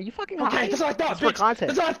high? Are you fucking high? Okay, that's what I thought, That's for bitch!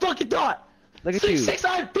 content. That's what I fucking thought! Look at you. 6-6,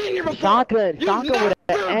 I've been here before! Shotgun You've with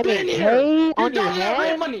never an been NK here! on You're your dodging that head?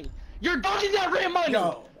 rent money! You're dodging that rent money!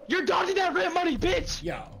 Yo. You're dodging that rent money, bitch!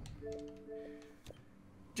 Yo.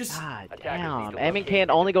 Just God Attackers damn. need to Emin locate can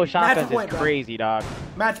only go shotguns point, is bro. crazy, dog.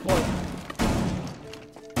 match point.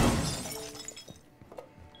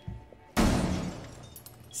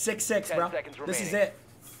 Six, 10 bro. seconds This is remaining. it.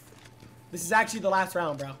 This is actually the last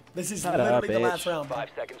round, bro. This is Shut literally up, the bitch. last round, bro. 5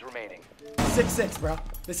 seconds remaining. 6-6, bro.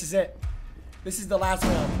 This is it. This is the last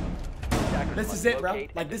round. Attackers This must is it, bro.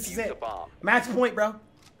 locate Like, and this is defuse it. the bomb. Match point, bro.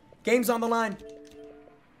 Game's on the line.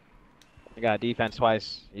 You got defense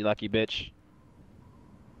twice, you lucky bitch.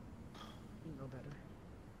 You know better.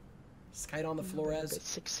 Skyte on the Flores.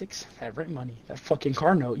 6-6, that rent money, that fucking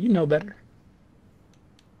car note, you know better.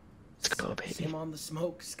 Let's go, baby. Sim on the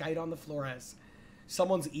smoke. Skyte on the Flores.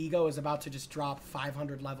 Someone's ego is about to just drop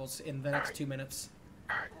 500 levels in the next 2 minutes.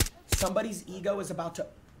 Somebody's ego is about to...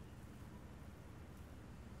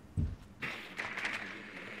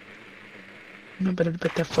 You better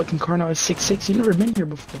bet that fucking car now is 6'6". You never been here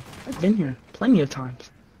before. I've been here plenty of times.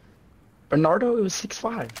 Bernardo, it was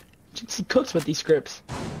 6'5". Jynxzi cooks with these scripts.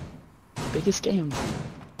 Biggest games.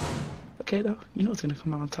 Okay though, you know it's gonna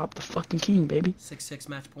come out on top. The fucking king, baby. 6-6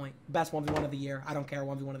 match point. Best 1v1 of the year. I don't care.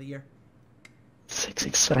 1v1 of the year.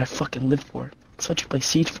 6'6" that I fucking live for. That's what you play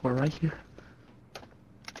Siege for right here.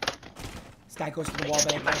 This guy goes to the wall, Biggest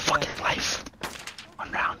baby. game of my fucking life.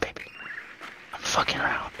 1 round, baby. I'm fucking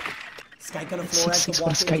around. Skyte gonna floor as the 6'6", wall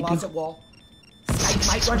what to does the Skyte closet do? wall. Skyte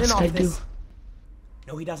might 6'6", run what in does off Skyte this. do?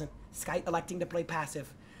 No, he doesn't. Skyte electing to play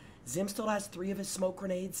passive. Zim still has 3 of his smoke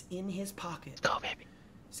grenades in his pocket. Go, baby.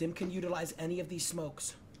 Zim can utilize any of these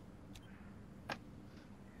smokes.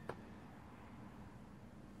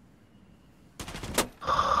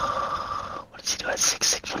 What does he do at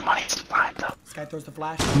 6'6" when money's on the line, though? Skyte throws the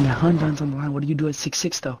flash. When that Hyundai's on the line, what do you do at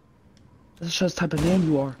 6'6", though? Doesn't show the type of man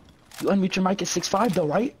you are. You unmute your mic at 6'5", though,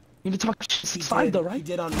 right? You need to talk 6'5", though, right? He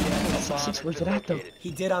did unmute at 6'6", where's it at, though?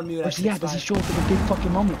 He did unmute at Where's he at? Does he 6'5". show up for the big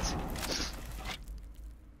fucking moments?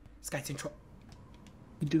 Skyte's in trouble.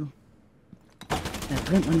 You do. Yeah,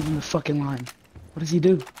 Brent when he's in the fucking line. What does he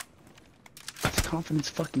do? His confidence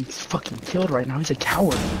he's fucking killed right now. He's a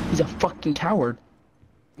coward. He's a fucking coward.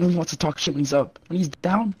 He only wants to talk shit when he's up. When he's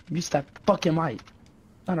down, use that fucking mic.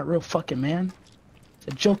 Not a real fucking man. It's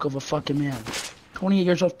a joke of a fucking man. 28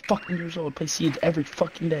 years old, fucking years old, play Siege every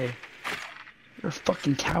fucking day. You're a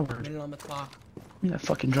fucking coward. Minute on the clock. Give me that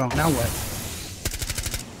fucking drone. Now what?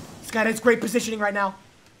 Skyte has great positioning right now.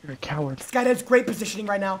 You're a coward. Skyte has great positioning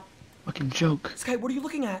right now. Fucking joke. Skyte, what are you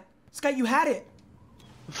looking at? Skyte, you had it.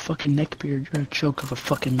 A fucking neckbeard. You're a joke of a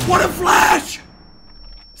fucking man. What a flash!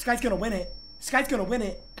 Skyte's gonna win it. Skyte's gonna win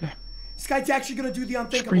it. Okay. Skyte's actually gonna do the Just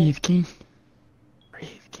unthinkable. breathe, king. Breathe,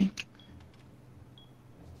 king.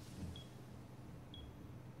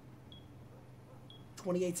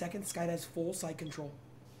 28 seconds. Skyte has full sight control.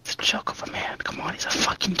 He's a joke of a man. Come on, he's a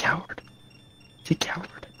fucking coward. He's a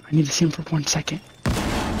coward. I need to see him for 1 second.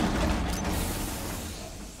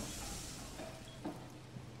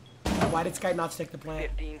 Why did Skyte not stick the plant?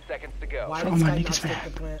 15 seconds to go. Why did Oh, my Skyte not niggas, stick man.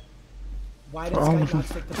 the plant? Why did For all Skyte of not them.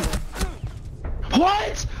 stick the plant?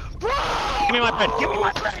 What? Bro! Give me my bread. Give me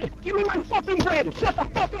my bread. Give me my fucking bread. Shut the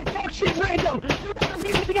fucking dog shit random. You better be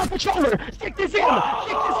anything off the shoulder. Stick this in.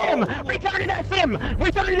 Stick this in. Return it at Sim.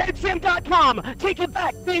 Return it at Sim.com. Take it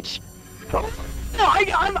back, bitch. No, I'm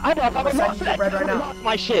sending you your bread right now. lost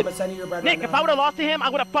my shit. I'm sending you your bread Nick, right if now. I would have lost to him, I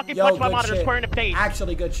would have fucking Yo, punched my good monitor shit. square in the face.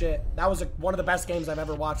 Actually, good shit. That was one of the best games I've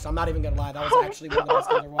ever watched. I'm not even gonna lie. That was actually one of the best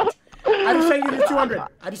games I've ever watched. I just saying you're 200.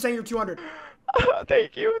 I just saying you're 200.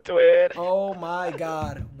 Thank you, Twin. Oh my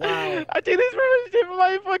god. Wow. I did this for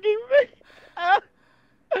my fucking face.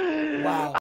 Wow.